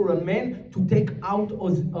easy for a man to take out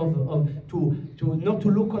to not to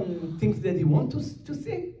look on things that he wants to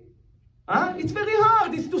see? It's very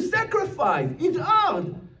hard. It's to sacrifice. It's hard.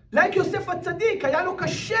 Like Yosef HaTzadik, היה לו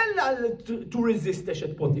קשה to resist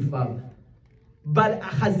אשת פוטיפר. But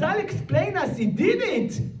Chazal explain us, he did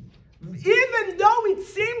it. Even though it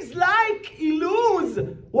seems like he lose,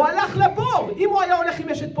 הוא הלך לבור. אם הוא היה הולך עם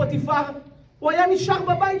אשת פוטיפר, הוא היה נשאר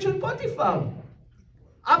בבית של פוטיפר.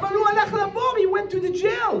 אבל הוא הלך לבור, he went to the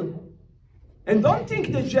jail. And don't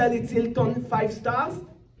think the jail is Hilton 5 stars.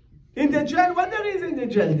 In the jail, what there is in the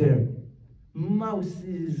jail there?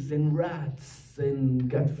 Mouses and rats and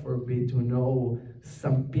God forbid to know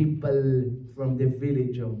some people from the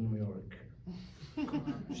village of New York.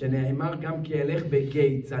 שנאמר גם כי ילך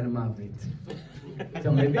בגייטס על מוות.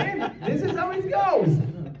 אתה מבין? This is how it goes.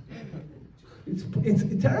 It's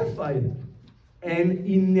terrified. And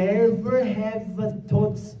he never have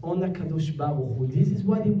thoughts on HaKadosh Baruch Hu. This is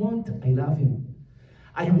what he wants. I love him.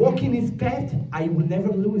 I walk in his path, I will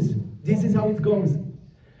never lose. This is how it goes.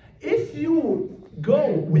 If you go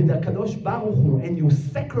with HaKadosh Baruch Hu and you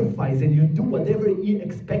sacrifice and you do whatever he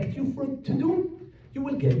expects you to do, you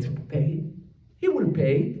will get paid. He will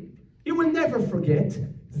pay. He will never forget.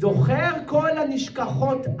 זוכר כל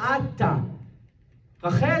הנשכחות אתה.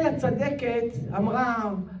 רחל הצדקת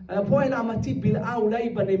אמרה, הפועל האמתי בלעה אולי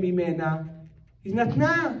יבנה ממנה. היא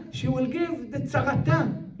נתנה, she will give the צרתה.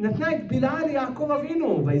 נתנה את בלעה ליעקב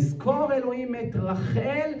אבינו. ויזכור אלוהים את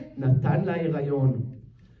רחל, נתן לה הריון.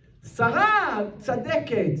 שרה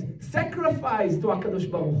צדקת, sacrifice to הקדוש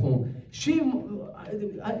ברוך הוא. שהיא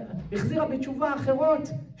החזירה בתשובה אחרות,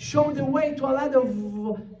 show the way to a lot of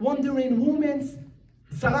wandering women.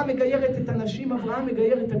 שרה מגיירת את הנשים, אברהם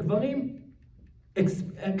מגייר את הגברים.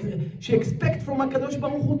 She expect from הקדוש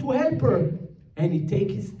ברוך הוא to help her. And he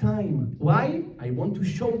take his time. Why? I want to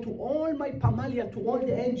show to all my pamalia, to all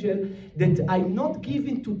the angels, that I'm not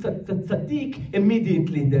giving to tzaddik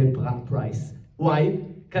immediately the price. Why?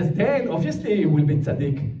 Because then, obviously, he will be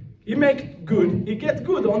tzaddik. He make good, he get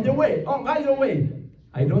good on the way, right away.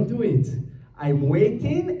 I don't do it. I'm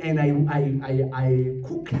waiting and I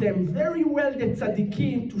cook them very well, the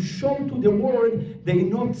tzaddikim, to show to the world they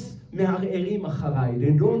not me'arerim acharai.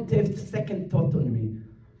 They don't have second thought on me.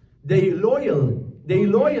 They loyal.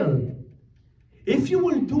 If you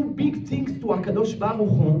will do big things to HaKadosh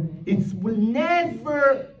Baruch Hu, it will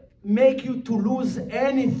never make you to lose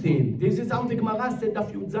anything. This is how the Gemara said,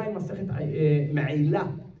 דף י"ז מסכת מעילה.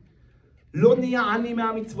 לא נהיה עני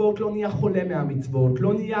מהמצוות, לא נהיה חולה מהמצוות,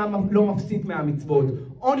 לא מפסיד מהמצוות.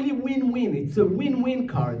 Only win-win. It's a win-win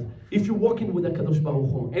card if you're working with HaKadosh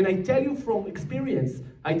Baruch Hu. And I tell you from experience,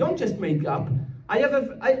 I don't just make up. I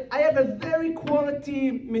have a very quality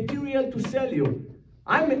material to sell you.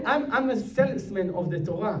 I'm a salesman of the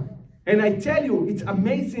Torah. And I tell you, it's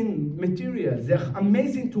amazing material. They're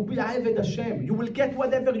amazing to be Aved Hashem. You will get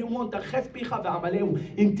whatever you want.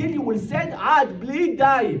 Until you will say, עד בלי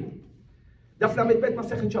די. דף ל"ב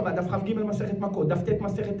מסכת שבת, דף כ"ג מסכת מכות, דף ט'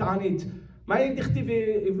 מסכת תענית. מה אם תכתיב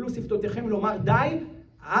יבלו שפתותיכם לומר די?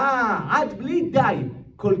 עד בלי די.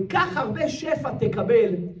 כל כך הרבה שפע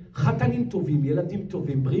תקבל. חתנים טובים, ילדים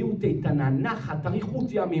טובים, בריאות איתנה, נחת, אריכות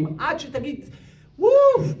ימים, עד שתגיד, וואו,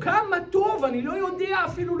 כמה טוב, אני לא יודע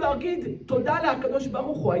אפילו להגיד תודה להקדוש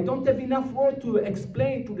ברוך הוא. I don't have enough word to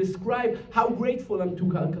explain, to describe how grateful I'm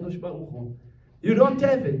to הקדוש ברוך הוא. You don't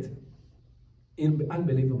have it.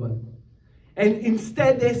 Unbelievable. And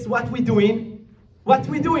instead, that's what we're doing. What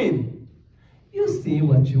we're doing? You see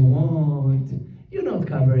what you want. You don't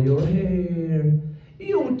cover your hair.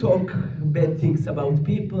 You talk bad things about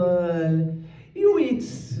people. You eat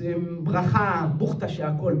bracha, buchta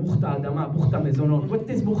she'akol, buchta adama, buchta mezonot. What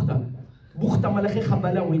is buchta? Buchta malachi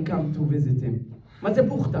chabala will come to visit him. מה זה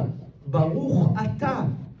buchta? Baruch ata.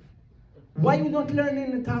 Why you not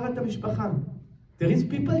learning taharat hamishpacha? There is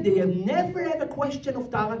people, they have never have a question of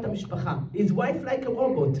taharat hamishpacha. His wife like a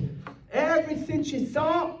robot. Everything she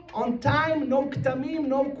saw on time, no ktamim,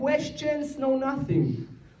 no questions, no nothing.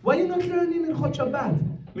 Why you not learning הלכות שבת?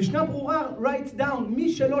 משנה ברורה writes down,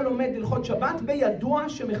 מי שלא לומד הלכות שבת, בידוע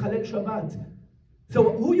שמחלל שבת. So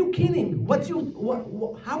who you kidding? What do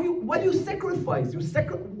you sacrifice?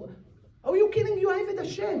 How are you kidding? You Aved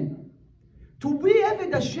Hashem. To be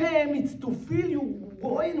Aved Hashem, it's to feel you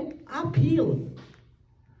going uphill.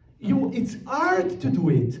 It's hard to do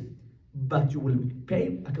it, but you will pay.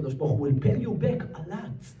 HaKadosh Baruch Hu will pay you back a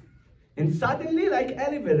lot. And suddenly, like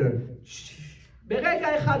elevator,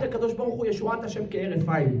 ברגע אחד הקדוש ברוך הוא ישועת השם כהרף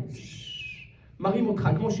עין. מרים אותך,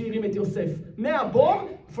 כמו שהרים את יוסף. מהבור,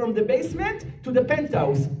 from the basement to the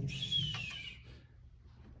penthouse.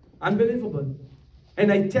 Unbelievable.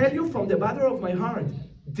 And I tell you from the bottom of my heart,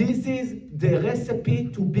 this is the recipe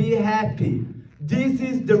to be happy. This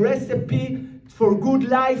is the recipe for good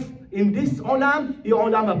life in this עולם,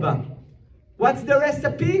 עולם הבא. What's the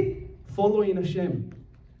recipe? Following Hashem.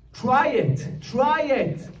 Try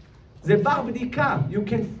it. זה בר בדיקה.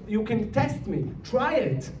 You can test me. Try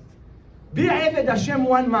it. Be Aved Hashem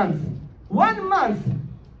 1 month. 1 month.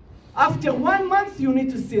 After 1 month, you need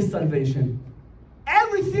to see salvation.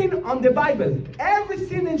 Everything on the Bible.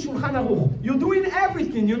 Everything in Shulchan Aruch. You're doing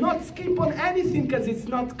everything. You not skip on anything because it's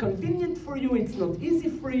not convenient for you. It's not easy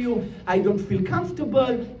for you. I don't feel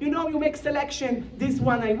comfortable. You make selection. This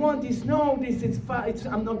one I want. This no. This is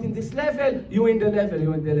I'm not in this level. You're in the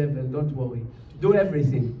level. Don't worry. Do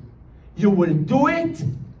everything. You will do it.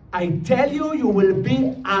 I tell you, you will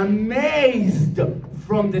be amazed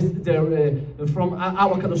from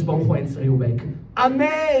our Kadosh Baruch Hu answer you back.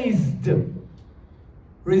 Amazed.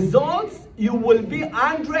 Results, you will be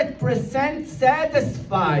 100%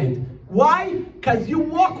 satisfied. Why? Because you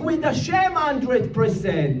walk with Hashem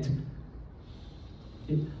 100%.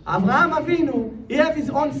 Avraham Avinu, he had his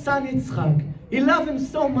own son Yitzchak. He loved him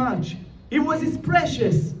so much. He was his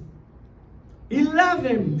precious. He loves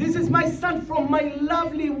him. This is my son from my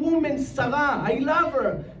lovely woman, Sarah. I love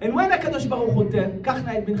her. And when הקדוש ברוך הוא קח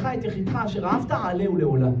נא את בנך את יחידך אשר אהבת, עלהו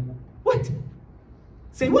לעולה. What?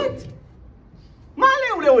 Say what? מה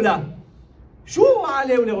עלהו לעולה? שו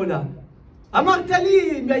עלהו לעולה. אמרת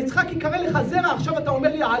לי, יצחק יקרא לך זרע, עכשיו אתה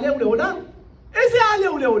אומר לי עלהו לעולה? איזה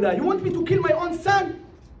עלהו לעולה? You want me to kill my own son?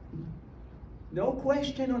 No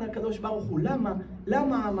question on הקדוש ברוך הוא. למה?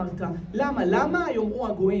 למה אמרת? למה? למה יאמרו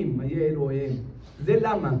הגויים, היה אלוהיהם? זה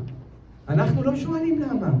למה. אנחנו לא שואלים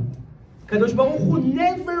למה. הקדוש ברוך הוא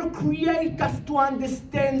never create us to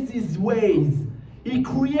understand his ways. He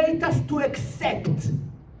create us to accept.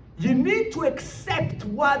 You need to accept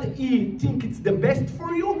what he think it's the best for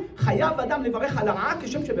you. חייב אדם לברך על הרעה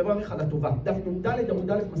כשם שבברך על הטובה. דף נ"ד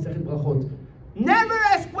עמוד א' מסכת ברכות. Never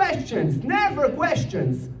ask questions. Never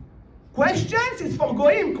questions. Questions is for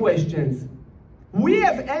goyim questions. We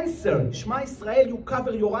have answer. Shema Israel, you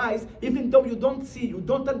cover your eyes, even though you don't see, you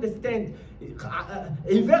don't understand.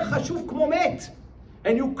 עיוור חשוב כמו מת.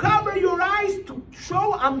 And you cover your eyes to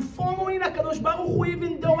show I'm following HaKadosh Baruch Hu,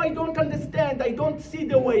 even though I don't understand, I don't see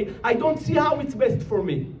the way, I don't see how it's best for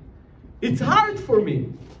me. It's hard for me.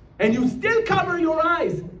 And you still cover your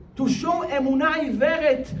eyes to show Emunah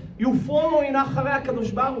עיוורת, you following אחרי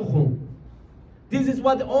HaKadosh Baruch Hu. This is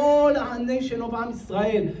what all our nation of Am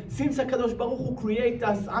Israel, since HaKadosh Baruch Hu create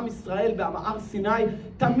us, Am Israel בהר סיני,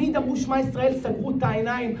 תמיד אמרו שמע ישראל, סגרו את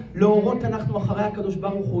העיניים, להורות אנחנו אחרי הקדוש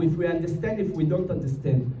ברוך הוא, if we understand, if we don't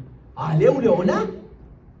understand. עלהו לעולה?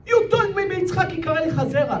 You told me ביצחק יקרא לך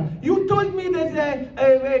זרע. You told me that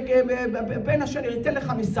בן אשר יתן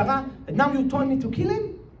לך משרה. Now you told me to kill him?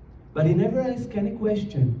 But he never asked any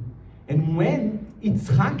question. And when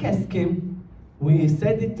יצחק asked him, we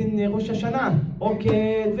said it in ראש השנה.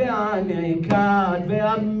 עוקד והנעקד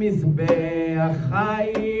והמזבח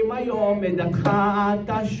חיים היום עדתך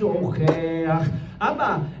אתה שוכח.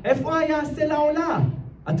 אבא, איפה היה עשה לעולה?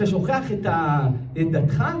 אתה שוכח את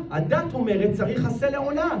עדתך? הדת אומרת צריך עשה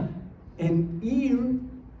לעולה. And here,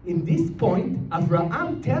 in this point,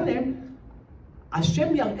 אברהם tell him,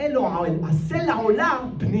 השם יראה לו עשה לעולה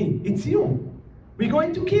בני. It's you. We're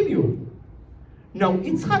going to kill you. Now,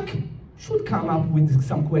 יצחק should come up with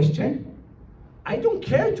some question. I don't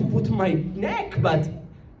care to put my neck, but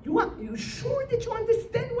you sure that you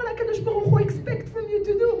understand what HaKadosh Baruch Hu expect from you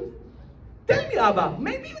to do? Tell me, Abba,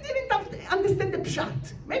 maybe you didn't understand the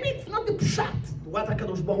pshat. Maybe it's not the pshat, what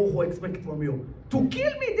HaKadosh Baruch Hu expect from you. To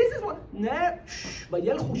kill me, this is what...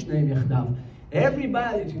 וילכו שניהם יחדיו.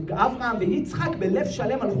 Everybody, אברהם ויצחק בלב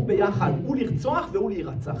שלם הלכו ביחד. הוא לרצוח והוא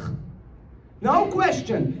להירצח. No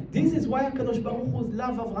question. This is why HaKadosh Baruch Hu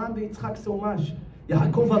love Avraham and Yitzchak so much.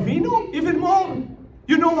 Yaakov Avinu, even more.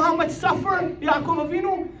 You know how much suffer Yaakov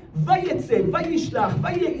Avinu? ויצא, וישלח,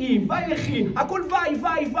 ויהי, ויחי, הכל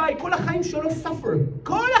וי, כל החיים שלו suffer.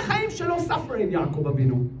 כל החיים שלו suffer in יעקב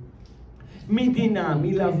אבינו. מדינה,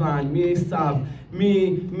 מלבן, מעשיו,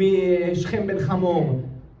 משכם בן חמור.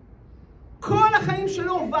 כל החיים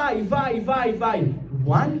שלו וי.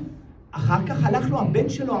 One, אחר כך הלך לו הבן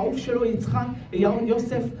שלו, האהוב שלו, יצחק,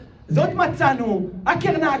 יוסף. זאת מצאנו,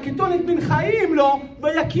 הקרנה, כתונת בן חיים לו,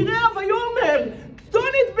 ויקיריה ויאמר,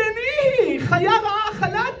 כתונת בני, חיה רעה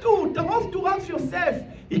חלטו, טרוף טורף יוסף.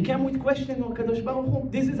 He came with question, O הקדוש ברוך הוא,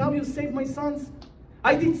 this is how you save my sons.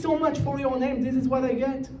 I did so much for your name, this is what I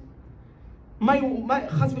get. My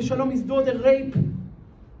חס ושלום, his daughter rape,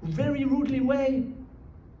 very rudely way.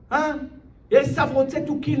 עשיו רוצה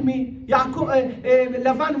to kill me,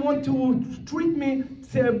 לבן want to treat me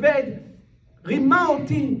bad, רימה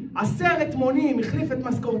אותי 10 מונים, החליף את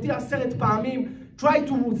משכורתי 10 פעמים, try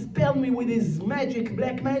to spell me with his magic,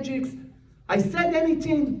 black magics. I said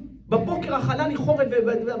anything, בבוקר אכלה לי חורף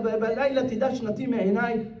ובלילה תדע שנתי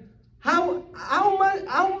מעיניי. How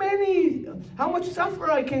much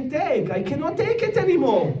suffer I can take? I cannot take it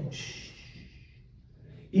anymore.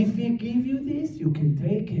 If he give you this, you can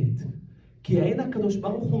take it. כי אין הקדוש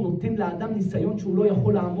ברוך הוא נותן לאדם ניסיון שהוא לא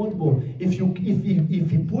יכול לעמוד בו. If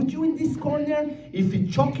he put you in this corner, if he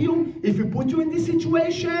choke you, if he put you in this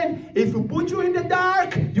situation, if he put you in the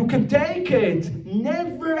dark, you can take it.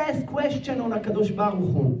 Never ask question on הקדוש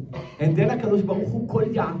ברוך הוא. And then הקדוש ברוך הוא כל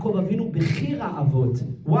יעקב אבינו בחיר האבות.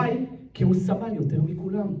 Why? כי הוא סבל יותר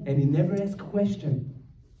מכולם. And he never ask question.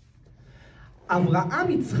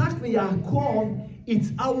 אברהם, יצחק ויעקב,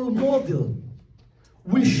 it's our model.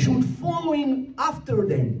 We should follow him after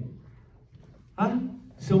them.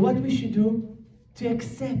 So what we should do? To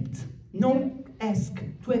accept, not ask,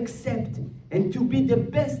 to accept, and to be the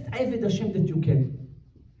best Eved Hashem that you can.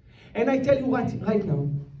 And I tell you what, right now,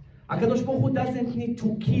 HaKadosh Baruch Hu doesn't need to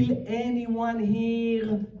kill anyone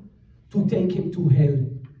here to take him to hell.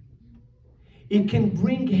 It can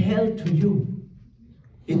bring hell to you.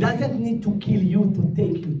 It doesn't need to kill you to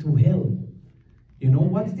take you to hell. You know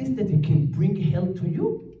what's this? That it can bring hell to you?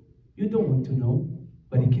 You don't want to know,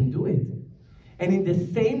 but it can do it. And in the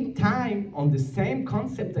same time, on the same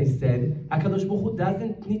concept I said, HaKadosh Baruch Hu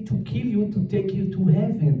doesn't need to kill you to take you to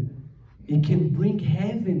heaven. It can bring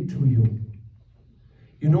heaven to you.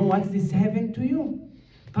 You know what's this heaven to you?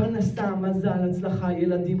 פרנסה, מזל, הצלחה,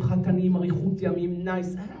 ילדים, חתנים, אריכות ימים,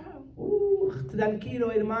 nice. Tranquilo,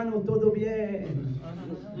 hermano, todo bien.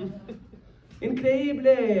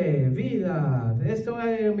 Increíble, vida. Esto,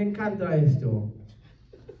 me encanta esto.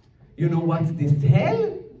 You know what's this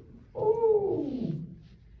hell?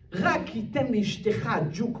 רק ייתן לאשתך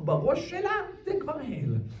ג'וק בראש שלה, זה כבר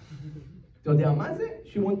hell. אתה יודע מה זה?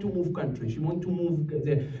 She want to move country, she want to move,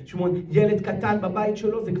 she want, ילד קטן בבית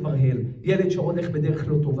שלו, זה כבר hell. ילד שהולך בדרך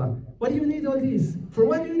לא טובה. What do you need all this? For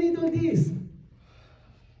what do you need all this?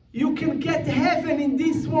 You can get heaven in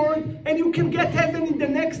this world, and you can get heaven in the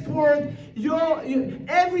next world.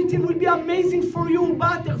 Everything will be amazing for you.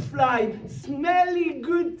 Butterfly, smelly,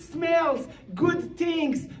 good smells, good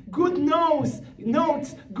things, good notes,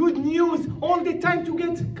 good news, all the time to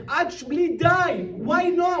get actually die. Why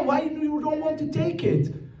not? Why you don't want to take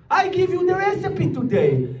it? I give you the recipe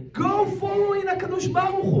today. Go follow in HaKadosh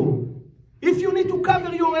Baruch Hu. If you need to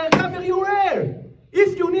cover your hair, cover your hair.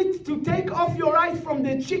 If you need to take off your eyes from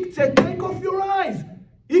the cheek, take off your eyes.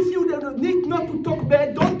 If you need not to talk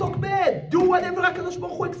bad, don't talk bad. Do whatever HaKadosh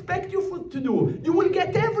Baruch Hu expects you to do. You will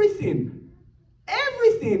get everything.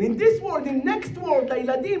 Everything in this world, in next world,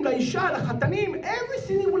 לילדים, לאישה, לחתנים,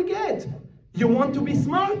 everything you will get. You want to be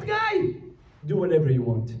smart, guy? Do whatever you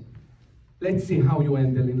want. Let's see how you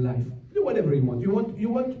handle in life. Do whatever you want.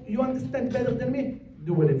 You understand better than me?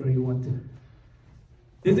 Do whatever you want.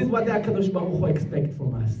 This is what the HaKadosh Baruch Hu expects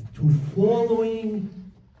from us, to following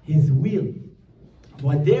His will.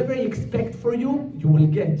 Whatever He expects for you, you will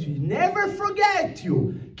get. You never forget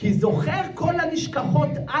you. כי זוכר כל הנשכחות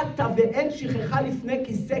אתה ואין שכחה לפני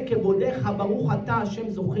כיסא כבודך, ברוך אתה השם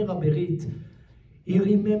זוכר הברית. You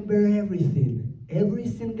remember everything. Every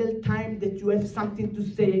single time that you have something to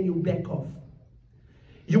say and you back off.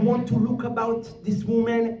 You want to look about this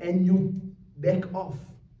woman and you back off.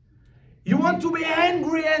 You want to be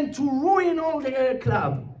angry and to ruin all the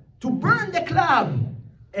club, to burn the club,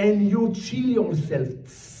 and you chill yourself.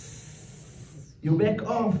 You back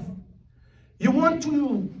off. You want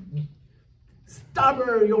to stab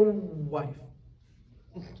your wife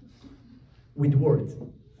with words,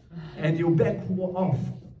 and you back off.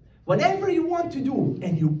 Whatever you want to do,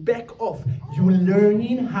 and you back off. You're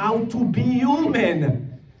learning how to be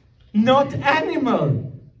human, not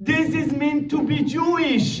animal. This is meant to be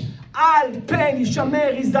Jewish. Al pen,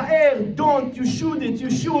 yishamer, yizaer, don't, you should it, you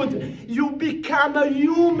should. You become a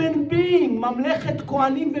human being. Mamlechet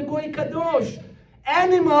kohanim vegoy kadosh.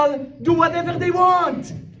 Animal, do whatever they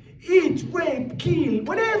want. Eat, rape, kill,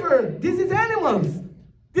 whatever. This is animals.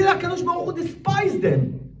 This HaKadosh Baruch Hu despise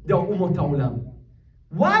them. The umot haolam.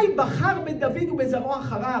 Why בחר בדוד ובזרעו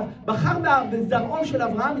אחריו? בחר בזרעו של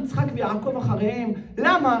אברהם, יצחק ויעקב אחריהם.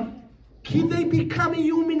 למה? כי they become a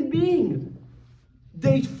human being.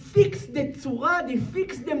 They fix the tzura, they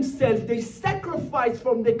fix themselves, they sacrifice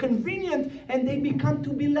from the convenient, and they become to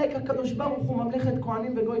be like HaKadosh Baruch Hu, Mamlechet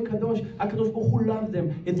Kohanim Vegoy Kadosh. HaKadosh Baruch Hu love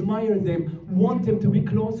them, admire them, want them to be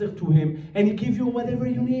closer to Him, and He give you whatever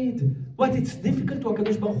you need. What, it's difficult to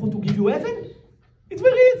HaKadosh Baruch Hu to give you heaven? It's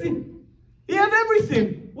very easy. He have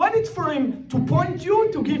everything. What is for Him? To point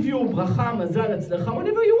you, to give you bracha, mazal, atzlacha,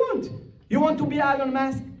 whatever you want. You want to be Elon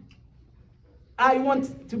Musk? I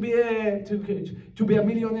want to be a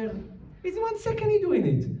millionaire. In 1 second you're doing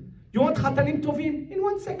it. You want chatanim tovim? In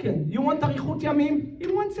 1 second. You want arichut yamim?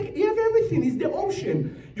 In 1 second. You have everything. It's the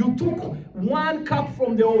ocean. You took 1 cup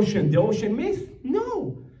from the ocean. The ocean miss?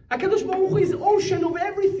 No. HaKadosh Baruch Hu is ocean of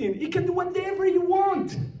everything. He can do whatever you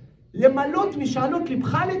want. למלות משאלות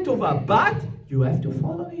לבך לטובה. But you have to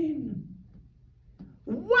follow Him.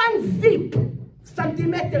 1 zip,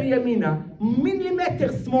 centimeter yamina,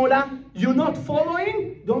 millimeter smaller, you're not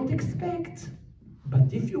following, don't expect.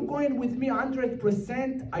 But if you're going with me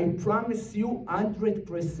 100%, I promise you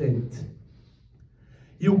 100%.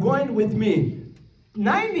 You're going with me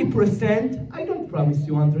 90%, I don't promise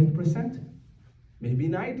you 100%. Maybe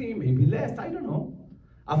 90, maybe less, I don't know.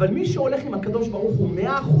 אבל מי שהולך עם הקדוש ברוך הוא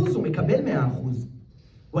 100%, הוא מקבל 100%.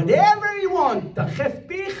 Whatever you want, תרחף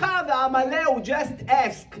פיך ועמלהו, just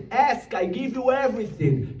ask, I give you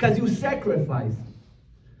everything, because you sacrifice.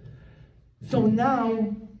 So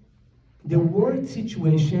now, the world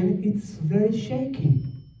situation, it's very shaky.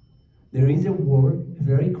 There is a war, a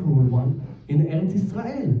very cruel one, in Eretz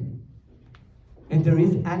Israel. and there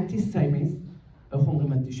is anti-Semitism, איך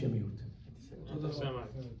אומרים אנטישמיות?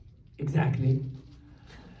 Exactly.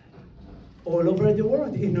 All over the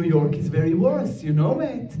world. In New York is very worse, you know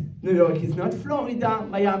it. New York is not Florida,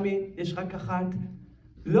 Miami, יש רק אחת.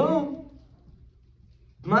 לא.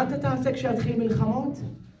 מה אתה תעשה כשיתחיל מלחמות?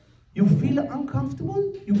 You feel uncomfortable?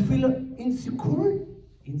 You feel insecure?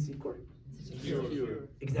 Insecure?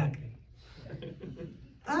 Exactly.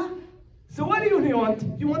 So what do you want?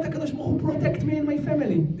 You want הקדוש ברוך הוא protect me and my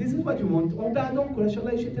family. This is what you want. או באדום, כל אשר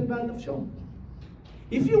לא ישתן בעד נפשו.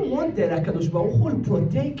 If you want that הקדוש ברוך הוא will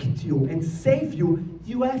protect you and save you,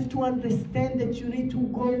 you have to understand that you need to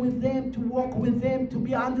go with them, to walk with them, to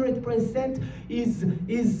be 100%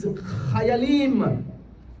 is חיילים.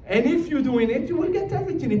 And if you're doing it, you will get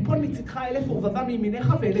everything. יפול מצדך 1,000 ורבבה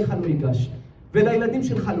מימינך ואליך לא ייגש. ולילדים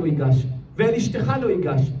שלך לא ייגש. ואל אשתך לא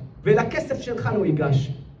ייגש. ולכסף שלך לא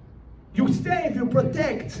ייגש. You save, you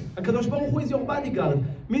protect. הקדוש ברוך הוא is your bodyguard.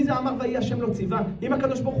 מי זה אמר ויהי השם לא ציווה? אם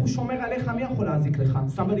הקדוש ברוך הוא שומר עליך, מי יכול להזיק לך?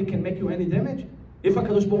 Somebody can make you any damage? If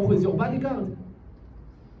הקדוש ברוך הוא is your bodyguard.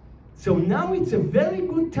 So now it's a very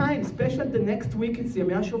good time, especially the next week, it's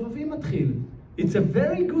ימי השובבים מתחיל. It's a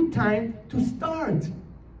very good time to start.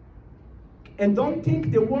 And don't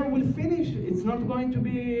think the war will finish. It's not going to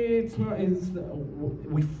be,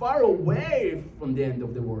 we're far away from the end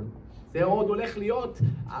of the war. זה עוד הולך להיות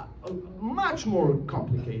much more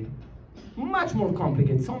complicated. Much more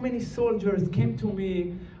complicated. So many soldiers came to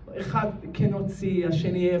me, אחד cannot see,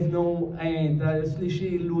 השני have no hand,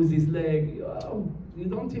 השלישי lose his leg. You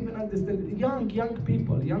don't even understand. Young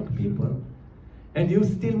people. And you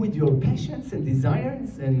still with your passions and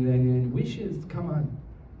desires and wishes, come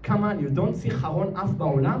on, you don't see חרון אף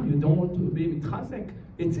בעולם, you don't want to be מתחזק.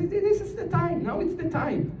 This is the time, now it's the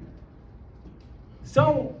time.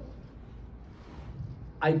 So,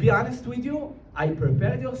 I'll be honest with you, I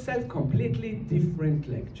prepared yourself completely different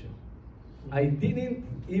lecture. I didn't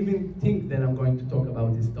even think that I'm going to talk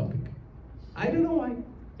about this topic. I don't know why.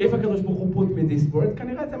 If הקדוש ברוך הוא put me this word,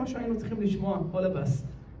 כנראה זה מה שהיינו צריכים לשמוע, all of us.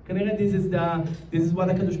 כנראה this is what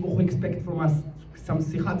הקדוש ברוך הוא expect from us. Some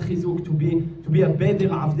שיחת חיזוק to be a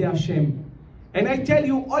better עבדי השם. And I tell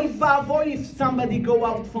you, אוי ואבוי if somebody go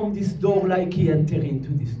out from this door like he enter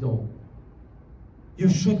into this door. You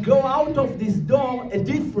should go out of this door a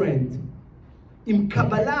different. עם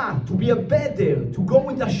קבלה, to be a better, to go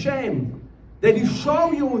with Hashem. That he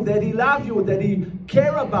show you that he love you, that he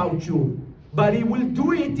care about you. But he will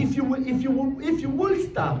do it if you will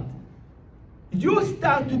start. You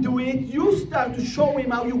start to do it, you start to show him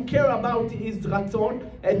how you care about his רצון,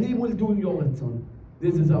 and he will do your רצון.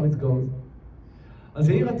 This is how it goes. אז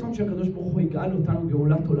יהי רצון שהקדוש ברוך הוא יגאל אותנו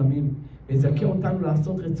גאולת עולמים, ויזכה אותנו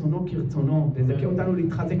לעשות רצונו כרצונו, ויזכה אותנו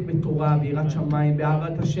להתחזק בתורה, ביראת שמיים,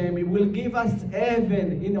 באהבת השם. He will give us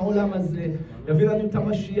heaven in העולם הזה, יביא לנו את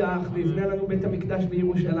המשיח, ויבנה לנו בית המקדש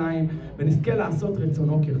בירושלים, ונזכה לעשות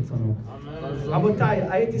רצונו כרצונו. רבותיי,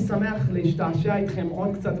 הייתי שמח להשתעשע איתכם עוד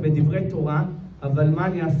קצת בדברי תורה, אבל מה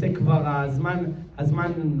אני אעשה כבר,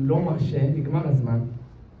 הזמן לא מרשה, נגמר הזמן.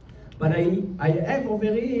 But I have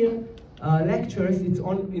over here lectures, it's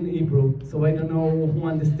all in Hebrew, so I don't know who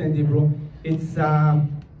understands Hebrew. It's,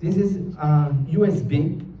 this is USB,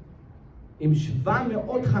 עם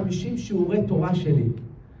 750 שיעורי תורה שלי.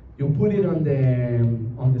 You put it on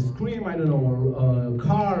the screen, I don't know, or a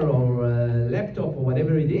car or a laptop or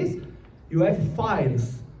whatever it is. You have files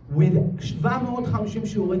with 750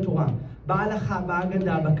 שיעורי תורה. בהלכה,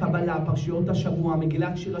 בהגדה, בקבלה, פרשיות השבוע,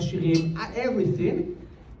 מגילת שיר השירים, everything.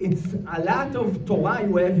 It's a lot of Torah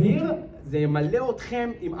you have here. זה ימלא אתכם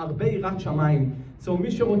עם הרבה יראת שמיים. So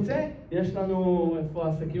מי שרוצה, יש לנו, איפה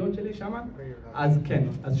השקיות שלי שמה? אז כן,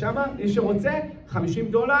 אז שמה, מי שרוצה, $50,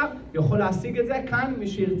 יכול להשיג את זה, כאן מי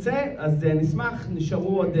שירצה, אז נשמח,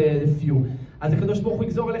 נשארו עוד few. אז הקדוש ברוך הוא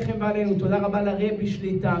יגזור אליכם ועלינו, תודה רבה לרבי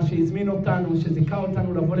שליטה שהזמין אותנו, שזיכה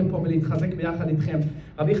אותנו לבוא לפה ולהתחזק ביחד איתכם.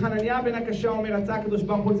 רבי חנניה בן הקשה אומר, רצה הקדוש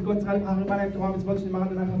ברוך הוא לזכות צריכה לבחר רבה להם תורה ומצוות שנאמרת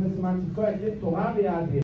בנחת הזמן, תזכור להקריב תורה ויעביר.